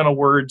any final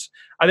words,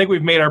 I think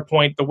we've made our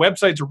point. The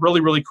website's really,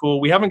 really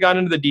cool. We haven't gotten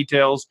into the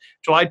details.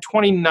 July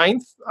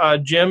 29th,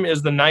 Jim,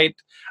 is the night.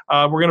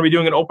 We're going to be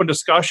doing an open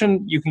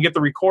discussion. You can get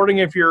the recording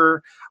if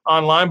you're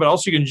online, but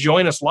also you can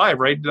join us live,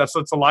 right? That's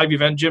a live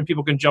event, Jim.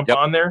 People can jump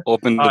on there.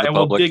 Open to the and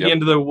public.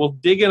 We'll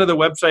dig into the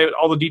website,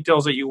 all the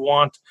details that you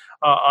want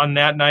on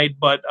that night.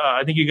 But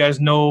I think you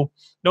guys know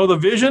the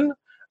vision,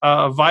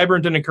 a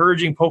vibrant and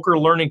encouraging poker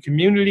learning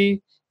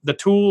community The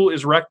tool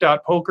is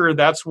rec.poker.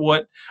 That's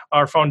what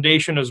our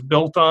foundation is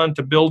built on,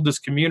 to build this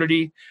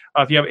community.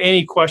 If you have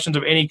any questions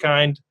of any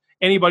kind,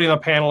 anybody on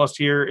the panelist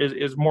here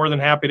is more than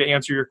happy to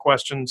answer your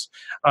questions.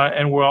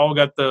 And we all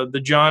got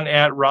the John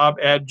at, Rob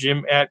at,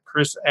 Jim at,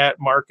 Chris at,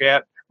 Mark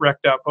at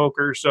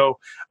rec.poker. So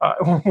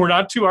we're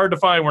not too hard to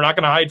find. We're not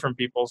going to hide from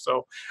people.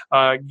 So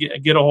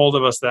get a hold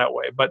of us that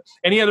way. But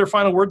any other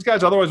final words,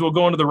 guys? Otherwise, we'll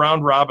go into the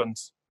round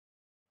robins.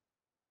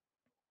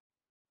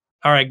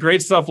 All right,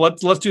 great stuff.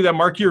 Let's do that.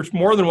 Mark, you're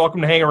more than welcome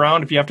to hang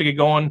around. If you have to get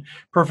going,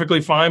 perfectly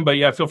fine. But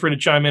yeah, feel free to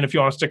chime in if you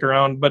want to stick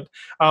around. But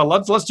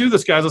let's do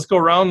this, guys. Let's go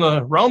around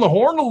the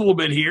horn a little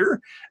bit here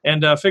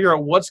and figure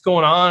out what's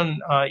going on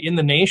in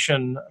the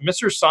nation.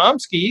 Mr.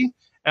 Somsky,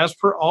 as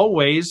per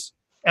always,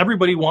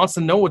 everybody wants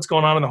to know what's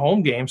going on in the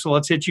home game. So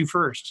let's hit you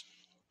first.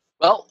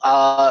 Well,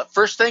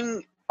 first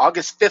thing,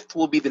 August 5th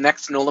will be the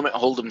next No Limit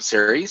Hold'em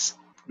series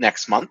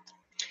next month.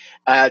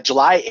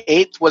 July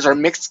 8th was our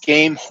mixed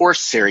game horse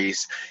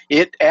series.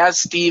 It, as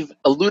Steve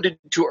alluded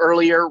to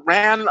earlier,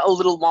 ran a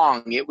little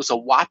long. It was a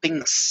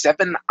whopping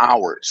 7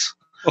 hours.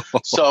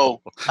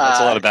 So that's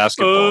a lot of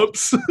basketball.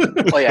 Oops.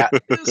 Well, yeah.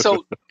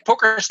 So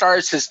Poker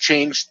Stars has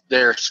changed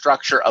their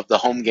structure of the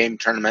home game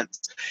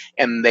tournaments,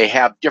 and they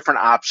have different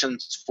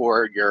options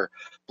for your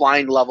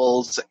blind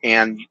levels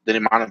and the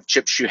amount of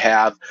chips you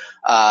have.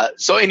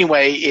 So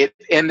anyway, it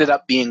ended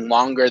up being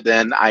longer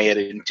than I had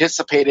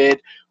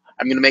anticipated.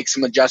 I'm going to make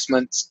some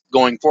adjustments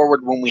going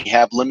forward when we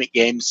have limit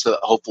games, so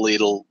hopefully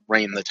it'll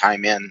rein the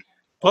time in.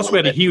 Plus, we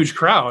had a huge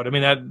crowd. I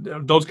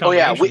mean, those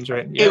combinations,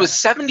 right? Yeah. It was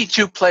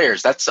 72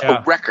 players. That's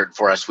a record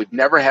for us. We've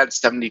never had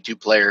 72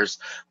 players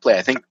play.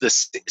 I think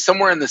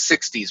somewhere in the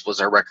 60s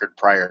was our record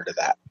prior to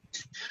that.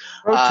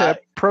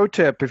 Pro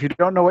tip, if you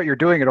don't know what you're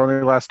doing, it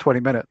only lasts 20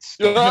 minutes.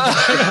 Jones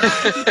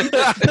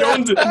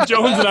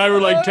and I were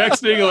like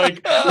texting, like,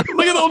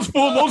 look at those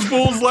fools. Those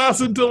fools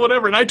last until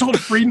whatever. And I told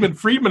Friedman.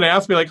 Friedman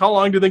asked me, like, how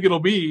long do you think it'll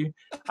be?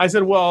 I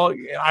said, well,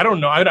 I don't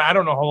know. I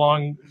don't know how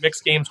long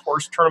mixed games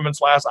horse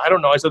tournaments last. I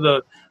don't know. I said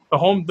the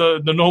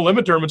no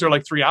limit tournaments are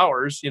like 3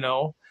 hours, you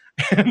know.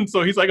 And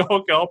so he's like,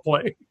 okay, I'll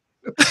play.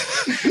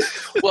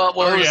 Well,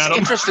 what was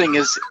interesting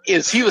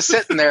is he was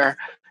sitting there,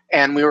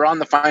 and we were on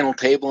the final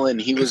table,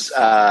 and he was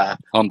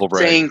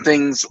saying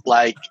things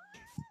like,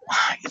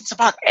 it's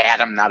about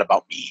Adam, not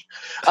about me.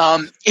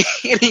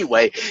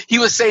 Anyway, he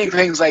was saying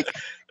things like,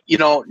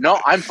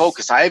 no, I'm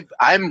focused.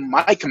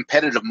 My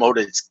competitive mode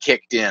is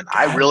kicked in.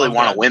 I really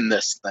want to win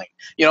this thing.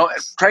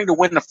 Trying to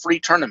win a free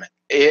tournament.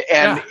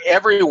 And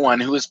everyone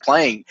who is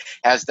playing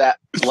has that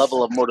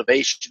level of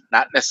motivation.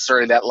 Not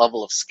necessarily that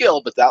level of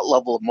skill, but that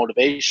level of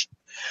motivation.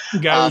 The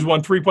guy who's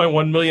won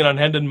 $3.1 million on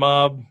Hendon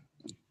Mob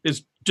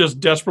is just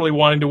desperately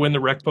wanting to win the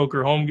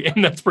RecPoker home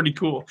game. That's pretty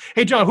cool.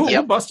 Hey, John,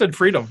 who busted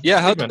Freedom?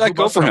 Yeah, how did that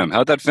go for him?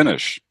 How'd that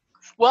finish?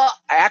 Well,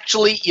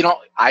 actually,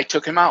 I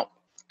took him out.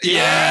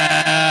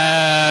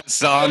 Yeah,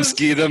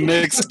 Somsky, the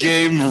mixed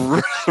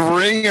game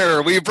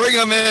ringer. We bring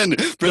him in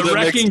for the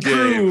wrecking mixed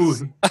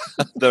crew.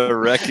 The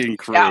wrecking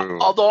crew. Yeah,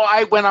 although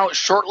I went out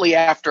shortly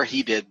after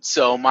he did,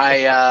 so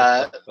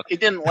it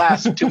didn't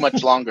last too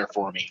much longer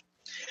for me.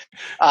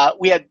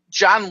 We had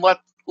John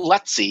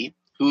Lutzy,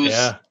 whose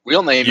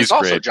real name is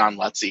also John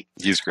Lutzy.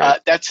 He's great.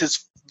 That's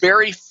his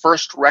very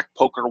first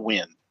RecPoker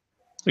win.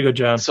 There you go,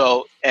 John.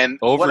 So, and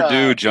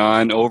overdue,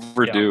 John.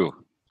 Overdue. Yeah.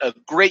 A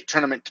great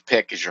tournament to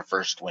pick as your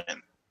first win.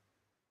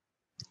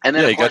 And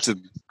then you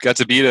got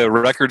to beat a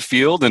record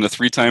field and a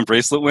 3-time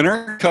bracelet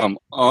winner. Come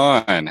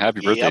on.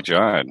 Happy birthday,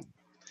 John.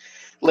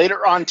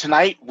 Later on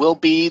tonight will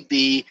be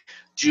the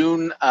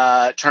June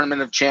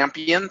Tournament of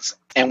Champions,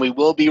 and we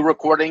will be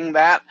recording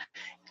that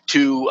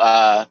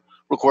to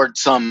record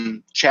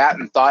some chat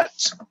and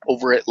thoughts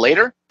over it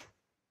later.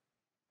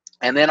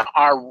 And then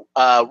our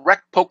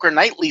RecPoker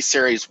Nightly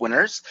Series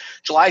winners.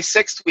 July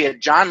 6th, we had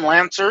John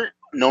Lancer,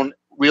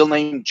 real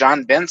name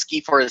John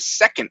Bensky, for his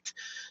second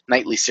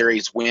Nightly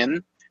Series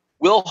win.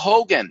 Will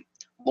Hogan,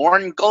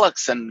 Lauren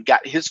Gullickson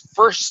got his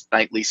first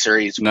Nightly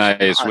Series win.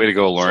 Nice. Way to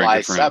go, Lauren.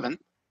 July 7th.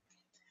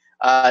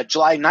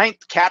 July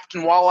 9th,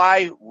 Captain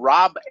Walleye,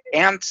 Rob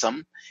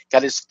Ansom,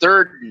 got his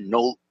third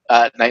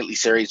Nightly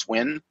Series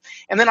win.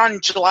 And then on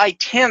July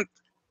 10th,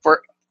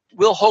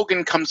 Will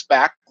Hogan comes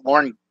back,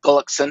 Lauren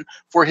Gullickson,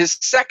 for his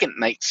second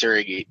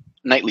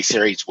Nightly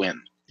Series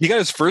win. He got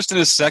his first and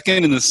his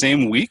second in the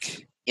same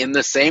week? In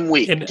the same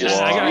week, just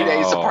 3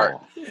 days apart.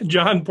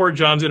 Poor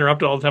John's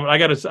interrupted all the time.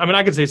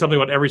 I could say something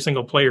about every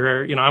single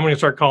player here. I'm going to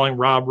start calling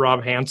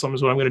Rob Handsome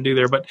is what I'm going to do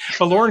there. But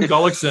Lauren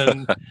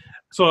Gullickson,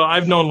 so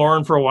I've known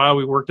Lauren for a while.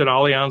 We worked at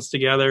Allianz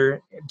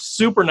together.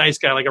 Super nice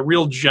guy, like a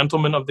real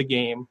gentleman of the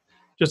game.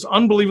 Just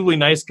unbelievably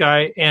nice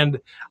guy. And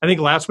I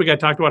think last week I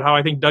talked about how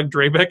I think Doug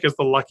Drabeck is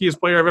the luckiest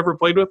player I've ever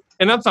played with.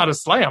 And that's not a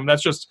slam.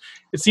 That's just,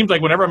 it seems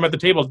like whenever I'm at the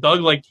table,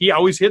 Doug, like, he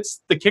always hits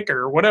the kicker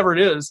or whatever it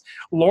is.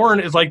 Lauren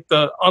is like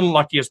the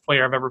unluckiest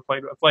player I've ever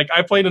played with. Like,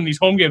 I played in these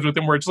home games with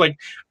him where it's like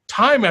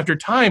time after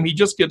time, he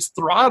just gets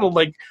throttled,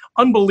 like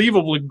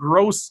unbelievably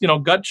gross,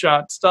 gut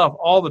shot stuff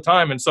all the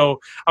time. And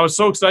so I was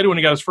so excited when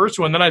he got his first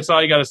one. Then I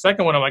saw he got a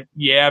second one. I'm like,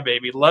 yeah,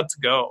 baby, let's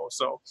go.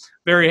 So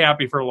very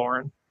happy for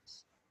Lauren.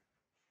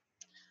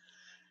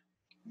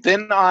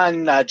 Then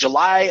on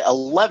July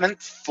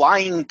 11th,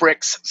 Flying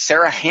Bricks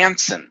Sarah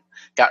Hansen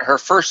got her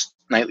first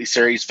Nightly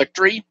Series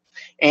victory.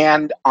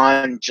 And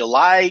on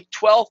July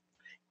 12th,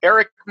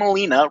 Eric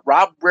Molina,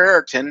 Rob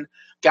Brereton,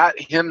 got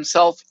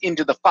himself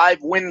into the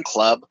 5-win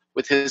club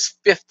with his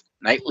 5th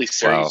Nightly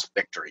Series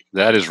victory.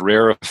 That is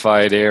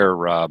rarefied air,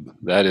 Rob.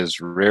 That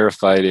is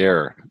rarefied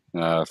air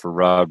for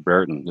Rob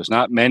Brereton. There's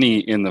not many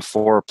in the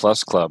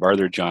 4+ club, are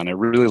there, John? I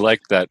really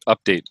liked that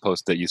update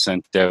post that you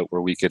sent out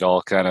where we could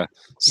all kind of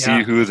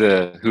see who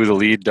the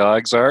lead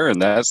dogs are,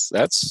 and that's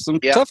some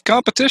tough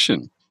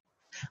competition.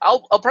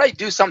 I'll probably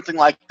do something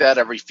like that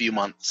every few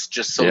months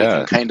just so we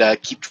can kind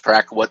of keep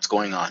track of what's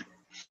going on.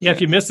 Yeah, if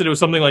you missed it, it was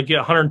something like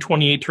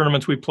 128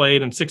 tournaments we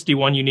played and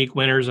 61 unique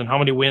winners and how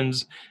many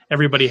wins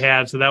everybody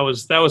had. So that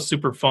was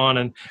super fun.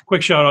 And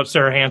quick shout out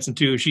Sarah Hansen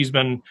too. She's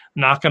been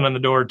knocking on the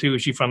door too.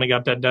 She finally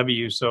got that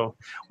W. So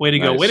way to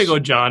go,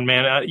 John,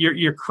 man.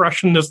 You're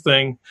crushing this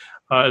thing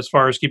as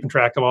far as keeping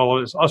track of all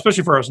of this,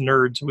 especially for us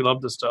nerds. We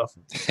love this stuff.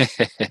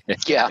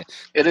 Yeah,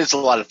 it is a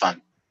lot of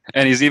fun.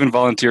 And he's even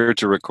volunteered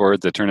to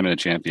record the Tournament of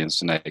Champions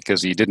tonight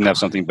because he didn't have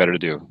something better to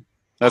do.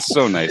 That's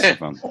so nice of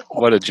him.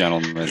 What a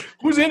gentleman.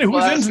 Who's in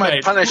that's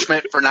tonight? My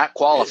punishment for not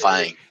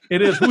qualifying.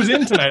 It is. Who's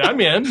in tonight?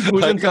 I'm in.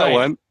 Who's in tonight?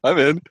 One. I'm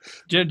in.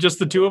 Just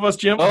the two of us,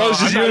 Jim? Oh, it's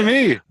just you and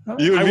me.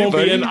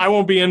 I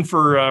won't be in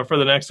for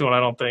the next one, I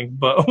don't think.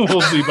 But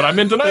we'll see. But I'm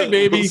in tonight,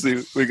 baby.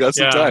 We'll see. We got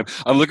some time.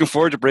 I'm looking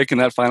forward to breaking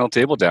that final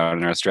table down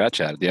in our strat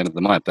chat at the end of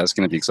the month. That's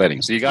going to be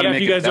exciting. So you got to make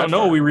it. If you guys don't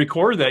know, we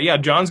record that. Yeah,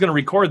 John's going to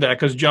record that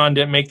because John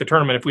didn't make the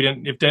tournament.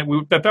 If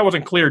that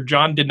wasn't clear,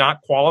 John did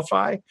not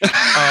qualify.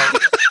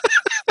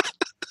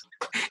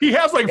 He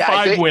has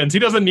 5 wins. He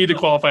doesn't need to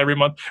qualify every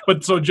month.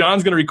 But so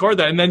John's going to record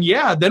that. And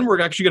then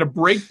we're actually going to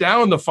break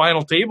down the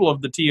final table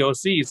of the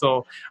TOC.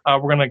 So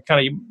we're going to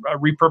kind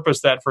of repurpose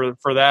that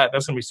for that.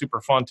 That's going to be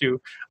super fun too.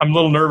 I'm a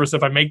little nervous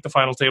if I make the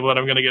final table that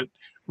I'm going to get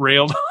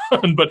railed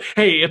on. But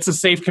hey, it's a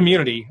safe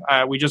community.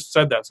 We just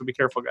said that. So be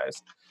careful,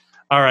 guys.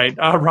 All right.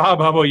 Rob,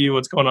 how about you?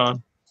 What's going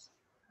on?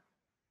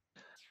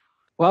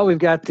 Well, we've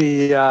got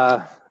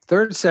the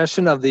third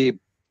session of the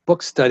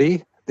book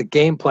study, The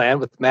Game Plan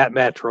with Matt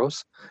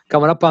Matros,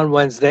 coming up on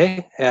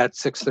Wednesday at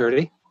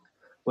 6:30,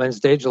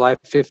 Wednesday, July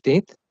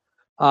 15th.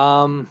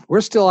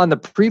 We're still on the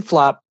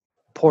pre-flop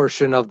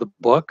portion of the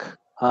book,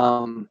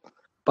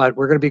 but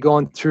we're going to be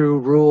going through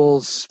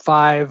rules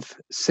 5,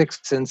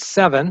 6, and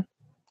 7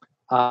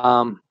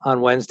 on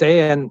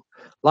Wednesday, and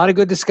a lot of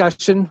good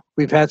discussion.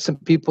 We've had some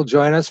people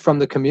join us from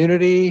the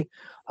community,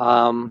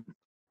 and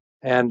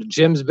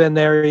Jim's been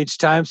there each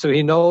time, so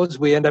he knows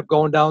we end up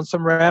going down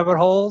some rabbit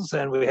holes,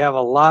 and we have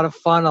a lot of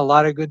fun, a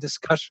lot of good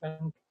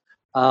discussion.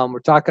 We're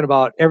talking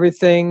about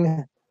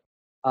everything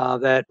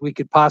that we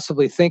could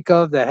possibly think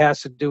of that has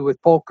to do with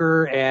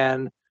poker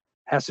and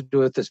has to do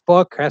with this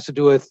book, has to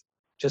do with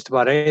just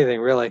about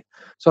anything, really.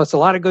 So it's a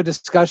lot of good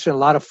discussion, a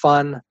lot of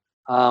fun.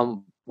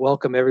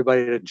 Welcome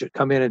everybody to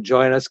come in and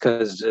join us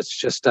because it's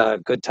just a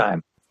good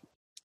time.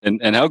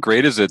 And how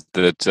great is it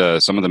that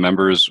some of the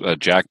members,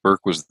 Jack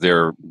Burke was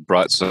there,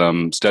 brought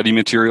some study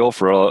material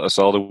for us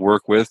all to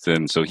work with,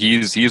 and so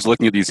he's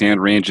looking at these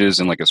hand ranges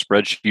in like a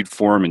spreadsheet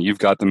form, and you've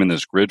got them in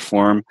this grid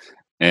form,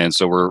 and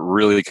so we're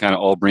really kind of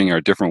all bringing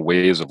our different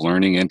ways of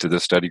learning into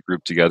this study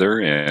group together,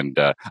 and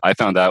I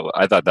thought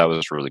that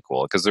was really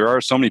cool because there are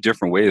so many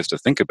different ways to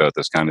think about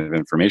this kind of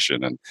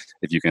information, and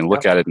if you can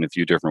look at it in a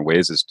few different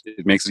ways,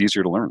 it makes it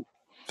easier to learn.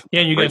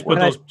 Yeah, and you guys put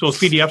those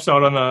PDFs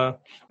out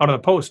on the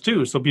post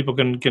too, so people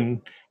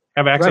can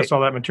have access to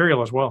all that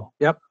material as well.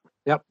 Yep.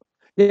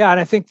 Yeah, and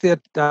I think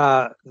that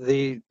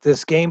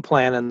this game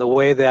plan and the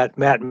way that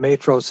Matt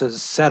Matros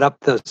has set up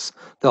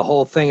the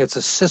whole thing, it's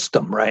a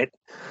system, right?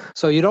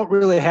 So you don't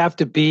really have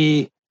to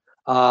be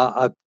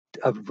a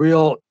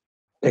real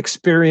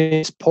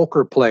experienced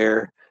poker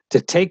player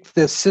to take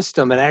this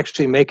system and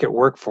actually make it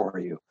work for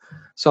you.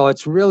 So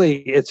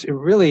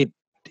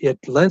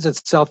it lends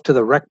itself to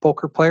the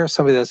RecPoker player,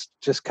 somebody that's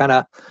just kind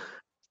of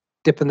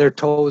dipping their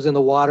toes in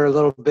the water a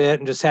little bit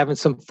and just having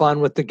some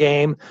fun with the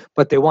game,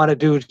 but they want to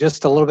do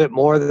just a little bit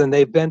more than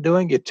they've been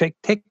doing. You take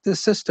the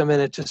system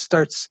and it just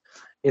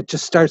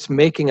starts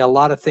making a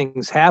lot of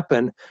things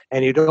happen,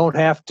 and you don't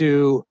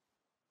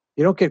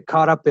get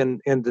caught up in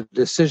the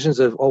decisions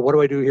of, oh, what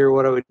do I do here?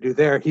 What do I do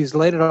there? He's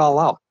laid it all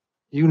out.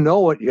 You know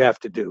what you have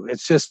to do.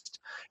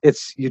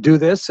 It's you do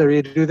this or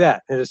you do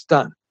that, and it's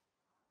done.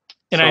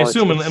 And so I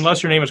assume,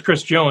 unless your name is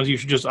Chris Jones, you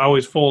should just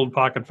always fold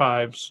pocket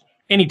fives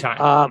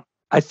anytime.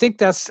 I think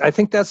that's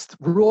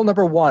rule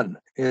number 1.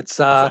 It's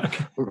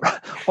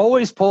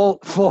always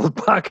fold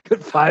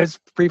pocket fives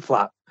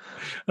pre-flop,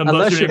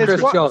 unless you're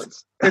Chris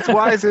Jones. It's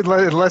wise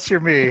unless you're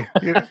me.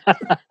 You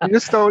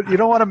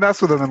don't want to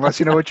mess with them unless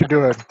you know what you're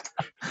doing.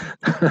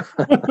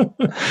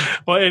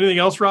 Well, anything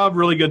else, Rob?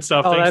 Really good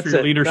stuff. Thanks for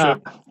your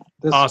leadership.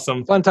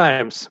 Awesome. Fun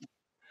times.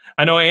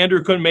 I know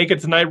Andrew couldn't make it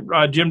tonight.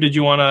 Jim, did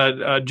you want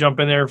to jump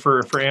in there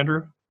for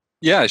Andrew?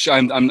 Yeah,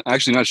 I'm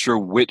actually not sure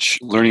which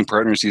learning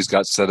partners he's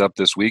got set up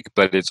this week,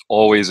 but it's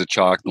always a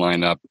chalk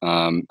lineup.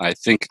 I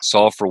think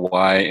Solve for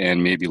Why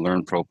and maybe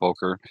Learn Pro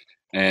Poker.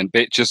 And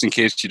just in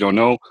case you don't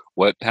know,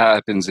 what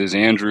happens is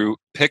Andrew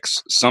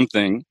picks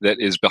something that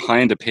is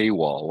behind a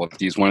paywall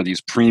of one of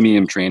these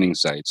premium training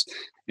sites.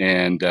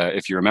 And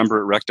if you remember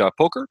at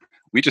Rec.Poker,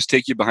 we just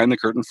take you behind the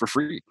curtain for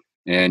free.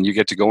 And you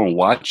get to go and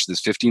watch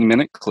this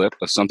 15-minute clip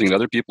of something that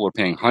other people are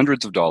paying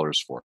hundreds of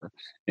dollars for.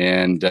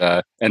 And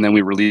then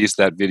we release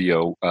that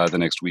video the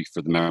next week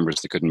for the members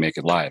that couldn't make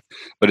it live.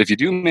 But if you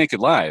do make it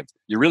live,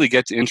 you really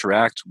get to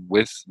interact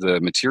with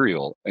the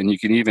material. And you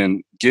can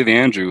even give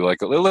Andrew,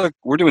 like, look,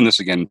 we're doing this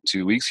again in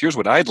 2 weeks. Here's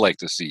what I'd like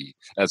to see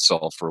at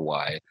Solve for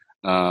Why.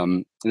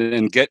 And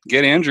get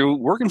Andrew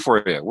working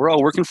for you. We're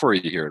all working for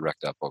you here at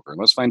Rec.Poker. And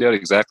let's find out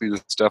exactly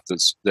the stuff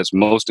that's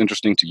most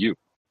interesting to you.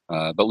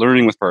 But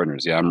learning with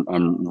partners, yeah,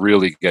 I'm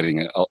really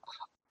getting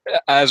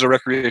as a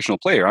recreational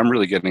player, I'm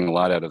really getting a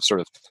lot out of sort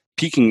of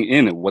peeking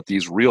in at what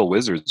these real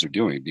wizards are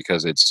doing,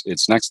 because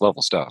it's next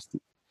level stuff.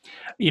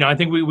 I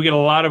think we get a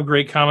lot of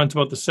great comments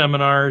about the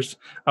seminars.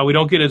 We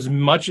don't get as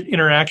much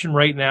interaction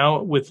right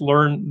now with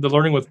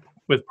learning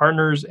with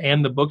partners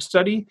and the book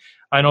study.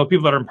 I know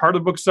people that are part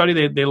of the book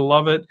study, they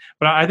love it.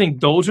 But I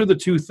think those are the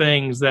two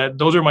things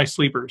those are my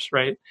sleepers,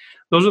 right?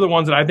 Those are the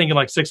ones that I think in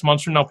like 6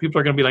 months from now, people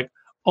are going to be like,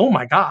 oh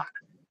my God,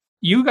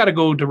 you got to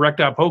go to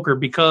Rec.Poker,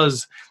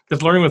 because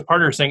this learning with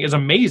partners thing is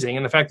amazing.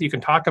 And the fact that you can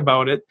talk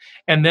about it,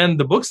 and then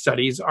the book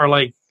studies are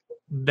like,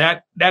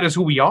 that is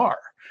who we are.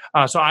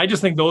 So I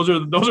just think those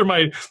are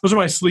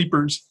my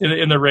sleepers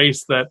in the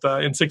race that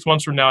in 6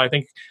 months from now, I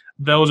think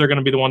those are going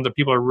to be the ones that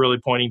people are really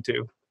pointing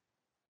to.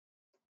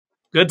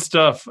 Good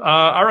stuff.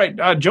 All right,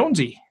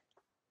 Jonesy.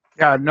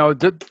 Yeah, no,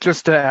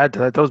 just to add to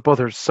that, those both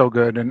are so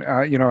good, and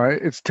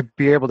it's to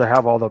be able to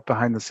have all the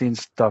behind the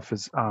scenes stuff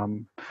is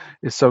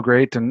so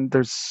great, and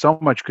there's so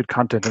much good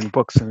content in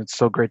books, and it's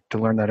so great to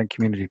learn that in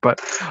community.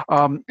 But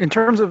in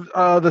terms of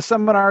the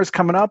seminars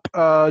coming up,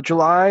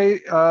 July,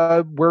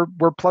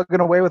 we're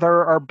plugging away with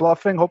our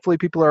bluffing. Hopefully,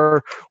 people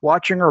are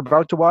watching or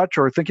about to watch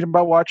or thinking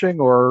about watching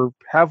or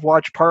have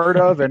watched part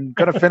of and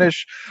going to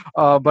finish.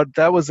 But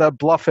that was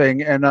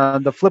bluffing, and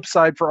the flip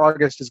side for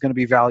August is going to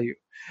be value.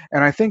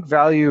 And I think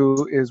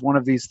value is one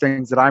of these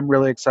things that I'm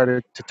really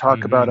excited to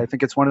talk about. I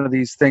think it's one of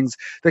these things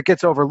that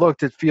gets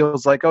overlooked. It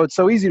feels like, oh, it's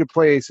so easy to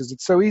play aces.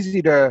 It's so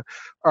easy to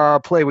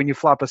play when you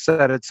flop a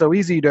set. It's so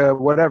easy to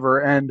whatever.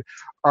 And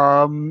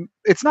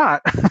it's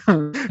not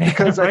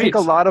because Right. I think a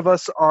lot of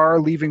us are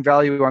leaving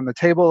value on the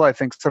table. I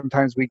think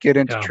sometimes we get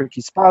into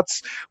tricky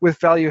spots with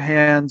value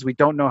hands. We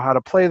don't know how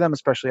to play them,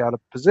 especially out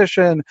of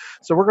position.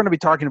 So we're going to be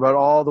talking about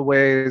all the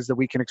ways that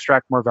we can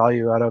extract more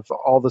value out of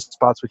all the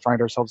spots we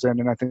find ourselves in.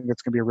 And I think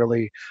it's going to be a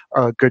really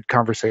good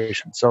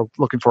conversation. So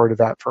looking forward to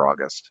that for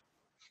August.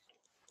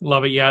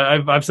 Love it.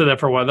 Yeah, I've said that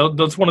for a while.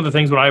 That's one of the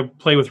things when I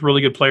play with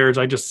really good players,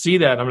 I just see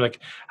that. I'm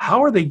like,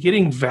 how are they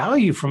getting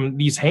value from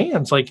these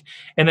hands? Like,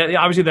 and then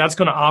obviously that's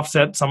going to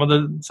offset some of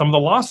the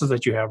losses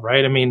that you have,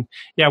 right? I mean,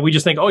 yeah, we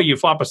just think, oh, you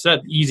flop a set,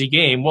 easy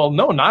game. Well,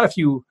 no, not if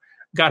you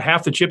got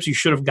half the chips you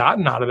should have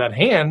gotten out of that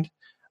hand.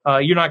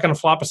 You're not going to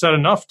flop a set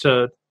enough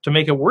to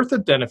make it worth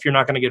it then if you're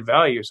not going to get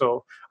value.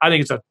 So I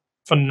think it's a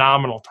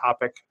phenomenal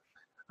topic.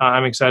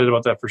 I'm excited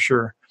about that for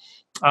sure.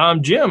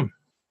 Jim.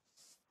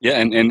 Yeah,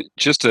 and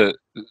just to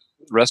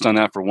rest on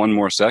that for one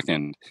more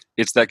second,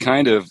 it's that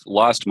kind of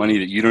lost money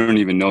that you don't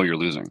even know you're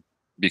losing,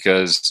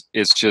 because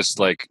it's just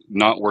like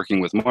not working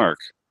with Mark.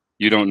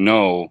 You don't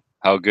know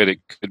how good it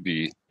could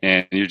be,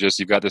 and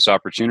you've got this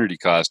opportunity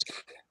cost.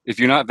 If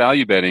you're not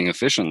value betting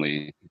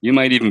efficiently, you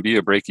might even be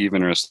a break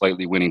even or a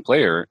slightly winning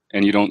player,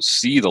 and you don't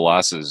see the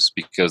losses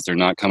because they're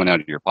not coming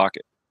out of your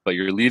pocket, but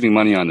you're leaving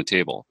money on the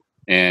table,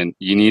 and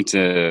you need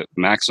to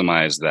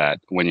maximize that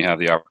when you have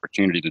the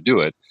opportunity to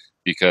do it,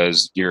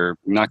 because you're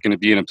not going to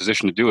be in a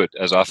position to do it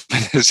as often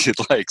as you'd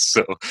like.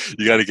 So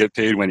you got to get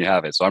paid when you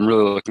have it. So I'm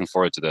really looking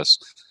forward to this.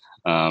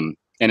 And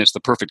it's the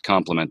perfect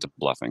complement to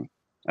bluffing,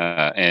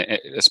 and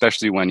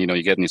especially when, you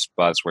get in these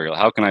spots where you're like,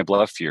 how can I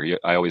bluff here?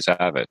 I always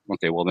have it.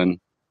 Okay, well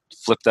then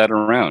flip that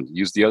around.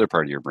 Use the other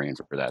part of your brain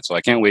for that. So I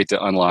can't wait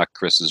to unlock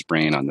Chris's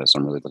brain on this.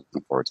 I'm really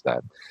looking forward to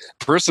that.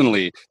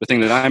 Personally, the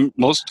thing that I'm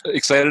most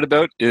excited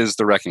about is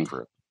the Wrecking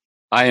Crew.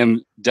 I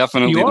am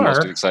definitely the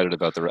most excited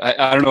about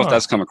I don't know if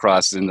that's come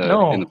across in the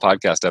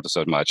podcast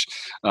episode much.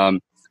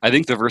 I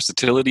think the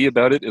versatility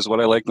about it is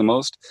what I like the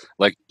most.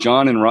 Like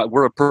John and Rod,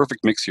 we're a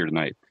perfect mix here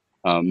tonight.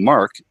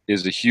 Mark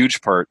is a huge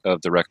part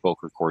of the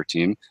RecPoker core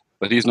team,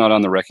 but he's not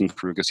on the Wrecking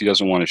Crew because he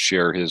doesn't want to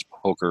share his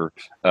poker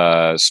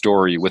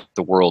story with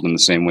the world in the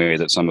same way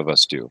that some of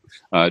us do.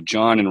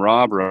 John and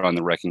Rob are on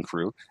the Wrecking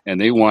Crew,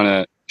 and they want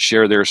to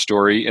share their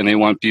story, and they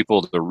want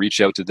people to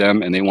reach out to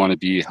them, and they want to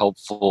be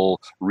helpful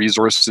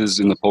resources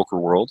in the poker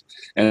world.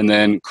 And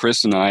then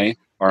Chris and I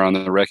are on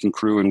the Wrecking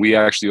Crew, and we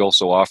actually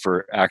also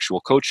offer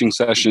actual coaching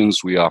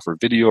sessions. We offer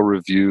video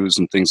reviews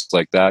and things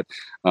like that,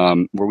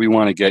 where we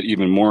want to get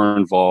even more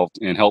involved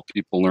and help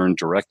people learn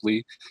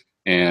directly.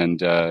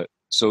 And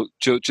so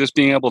just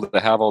being able to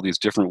have all these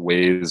different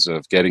ways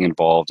of getting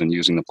involved and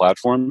using the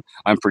platform,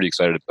 I'm pretty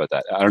excited about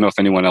that. I don't know if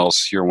anyone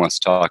else here wants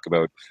to talk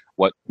about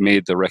what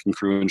made the Wrecking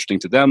Crew interesting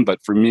to them, but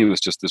for me, it was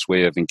just this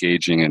way of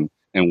engaging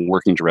and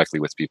working directly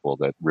with people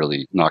that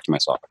really knocked my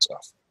socks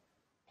off.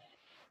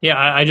 Yeah,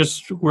 I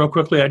just real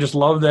quickly, I just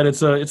love that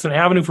it's an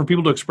avenue for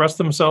people to express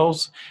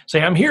themselves,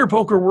 say I'm here,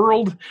 poker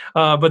world,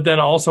 but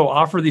then also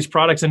offer these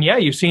products. And yeah,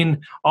 you've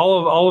seen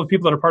all of the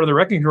people that are part of the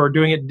Wrecking Crew are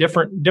doing it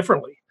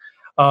differently.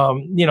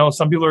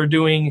 Some people are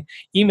doing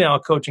email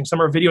coaching,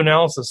 some are video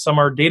analysis, some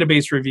are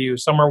database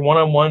reviews, some are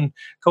one-on-one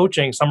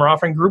coaching, some are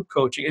offering group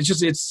coaching.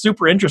 It's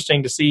super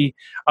interesting to see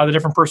the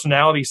different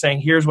personalities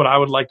saying, here's what I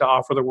would like to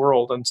offer the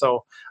world. And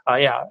so,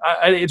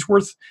 it's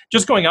worth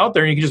just going out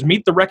there and you can just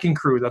meet the Wrecking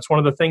Crew. That's one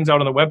of the things out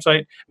on the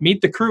website.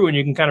 Meet the crew and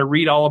you can kind of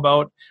read all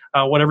about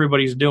what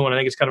everybody's doing. I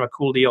think it's kind of a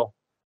cool deal.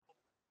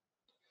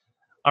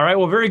 All right.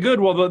 Well, very good.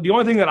 Well, the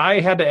only thing that I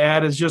had to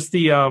add is just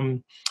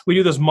we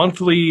do this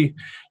monthly,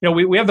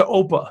 we have the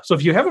OPA. So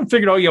if you haven't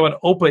figured out yet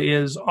what OPA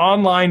is,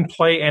 online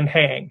play and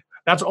hang,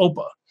 that's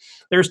OPA.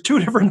 There's two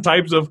different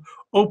types of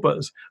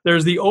OPAs.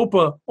 There's the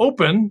OPA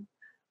Open,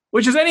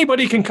 which is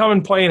anybody can come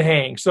and play and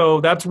hang.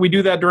 So we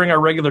do that during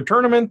our regular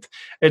tournament.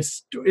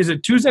 Is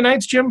it Tuesday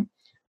nights, Jim?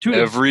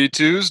 Every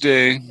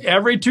Tuesday.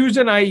 Every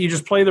Tuesday night, you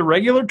just play the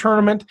regular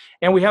tournament,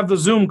 and we have the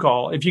Zoom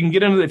call. If you can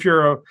get into, if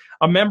you're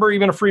a member,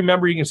 even a free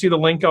member, you can see the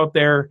link out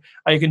there.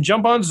 You can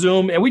jump on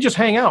Zoom, and we just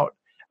hang out.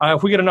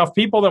 If we get enough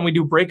people, then we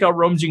do breakout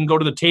rooms. You can go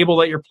to the table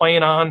that you're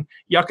playing on,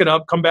 yuck it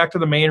up, come back to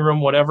the main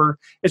room, whatever.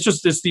 It's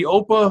the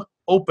OPA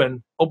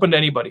open to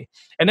anybody.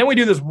 And then we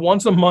do this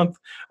once a month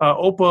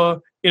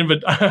OPA.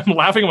 I'm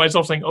laughing at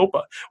myself saying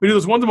OPA. We do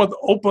this once a month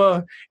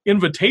OPA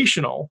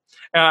invitational.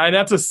 And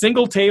that's a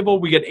single table.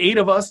 We get 8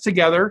 of us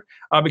together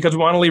because we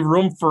want to leave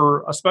room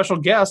for a special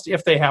guest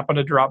if they happen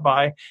to drop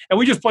by. And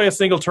we just play a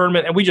single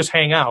tournament and we just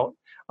hang out.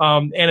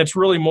 And it's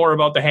really more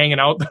about the hanging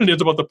out than it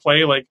is about the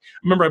play. Like, I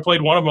remember I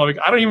played one of them.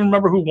 I don't even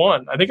remember who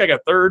won. I think I got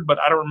third, but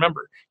I don't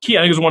remember. I think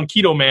it was one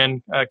Keto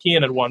Man.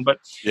 Kean had won. But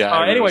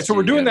anyway, so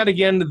we're doing that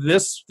again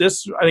this.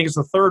 I think it's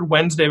the third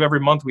Wednesday of every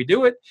month we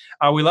do it.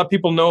 We let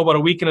people know about a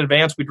week in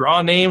advance. We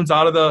draw names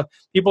out of the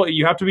people.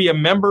 You have to be a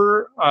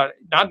member,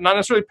 not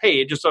necessarily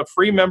paid, just a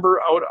free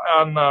member out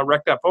on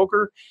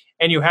Rec.Poker.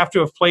 And you have to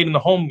have played in the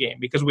home game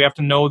because we have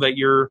to know that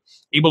you're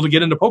able to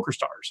get into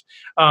PokerStars.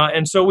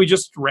 And so we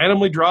just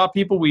randomly draw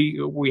people.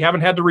 We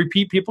haven't had to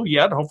repeat people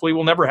yet. Hopefully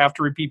we'll never have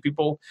to repeat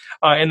people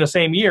in the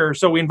same year.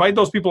 So we invite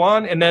those people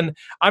on, and then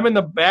I'm in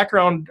the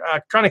background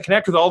trying to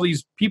connect with all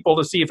these people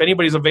to see if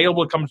anybody's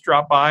available to come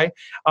drop by.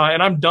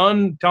 And I'm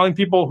done telling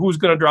people who's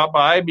going to drop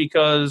by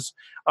because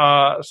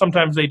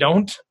sometimes they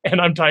don't,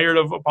 and I'm tired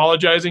of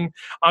apologizing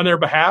on their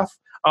behalf.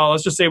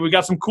 Let's just say we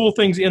got some cool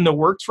things in the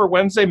works for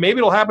Wednesday. Maybe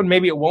it'll happen,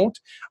 maybe it won't.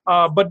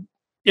 But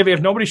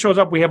if nobody shows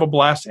up, we have a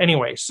blast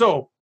anyway.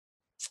 So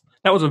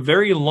that was a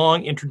very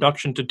long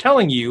introduction to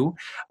telling you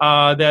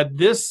that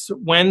this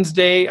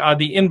Wednesday,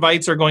 the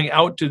invites are going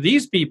out to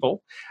these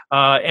people.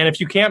 And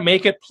if you can't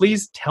make it,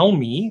 please tell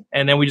me.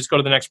 And then we just go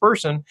to the next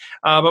person.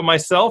 But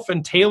myself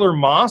and Taylor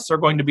Moss are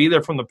going to be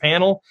there from the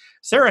panel.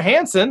 Sarah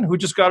Hansen, who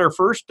just got her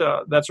first,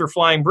 that's her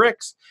Flying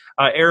Bricks.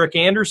 Eric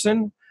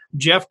Anderson,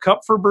 Jeff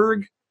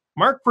Kupferberg,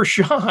 Mark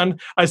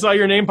Prashant, I saw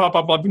your name pop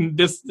up.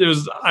 This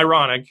is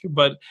ironic,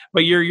 but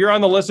you're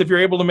on the list if you're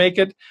able to make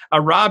it.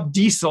 Rob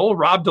Diesel,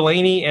 Rob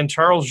Delaney, and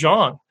Charles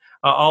Jean.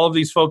 All of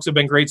these folks have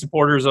been great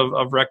supporters of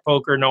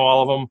RecPoker, know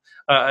all of them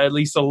at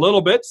least a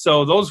little bit.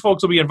 So those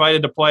folks will be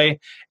invited to play,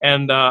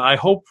 and I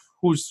hope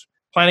who's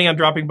planning on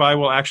dropping by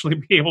will actually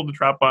be able to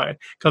drop by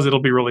because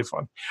it'll be really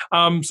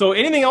fun. So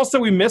anything else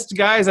that we missed,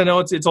 guys? I know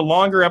it's a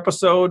longer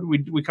episode.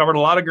 We covered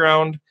a lot of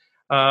ground.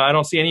 I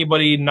don't see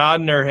anybody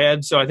nodding their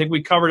head, so I think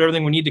we covered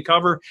everything we need to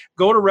cover.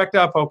 Go to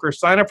Rec.Poker,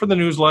 sign up for the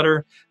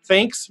newsletter.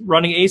 Thanks,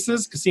 Running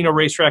Aces, Casino,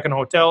 Racetrack, and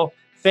Hotel.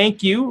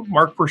 Thank you,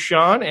 Mark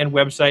Prashant and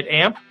website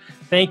AMP.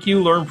 Thank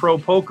you, Learn Pro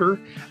Poker.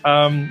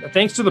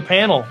 Thanks to the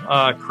panel,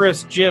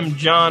 Chris, Jim,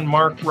 John,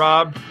 Mark,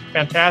 Rob.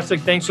 Fantastic.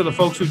 Thanks to the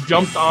folks who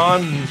jumped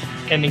on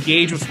and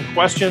engaged with some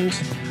questions.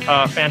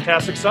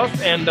 Fantastic stuff.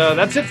 And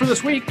that's it for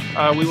this week.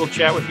 We will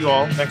chat with you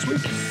all next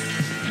week.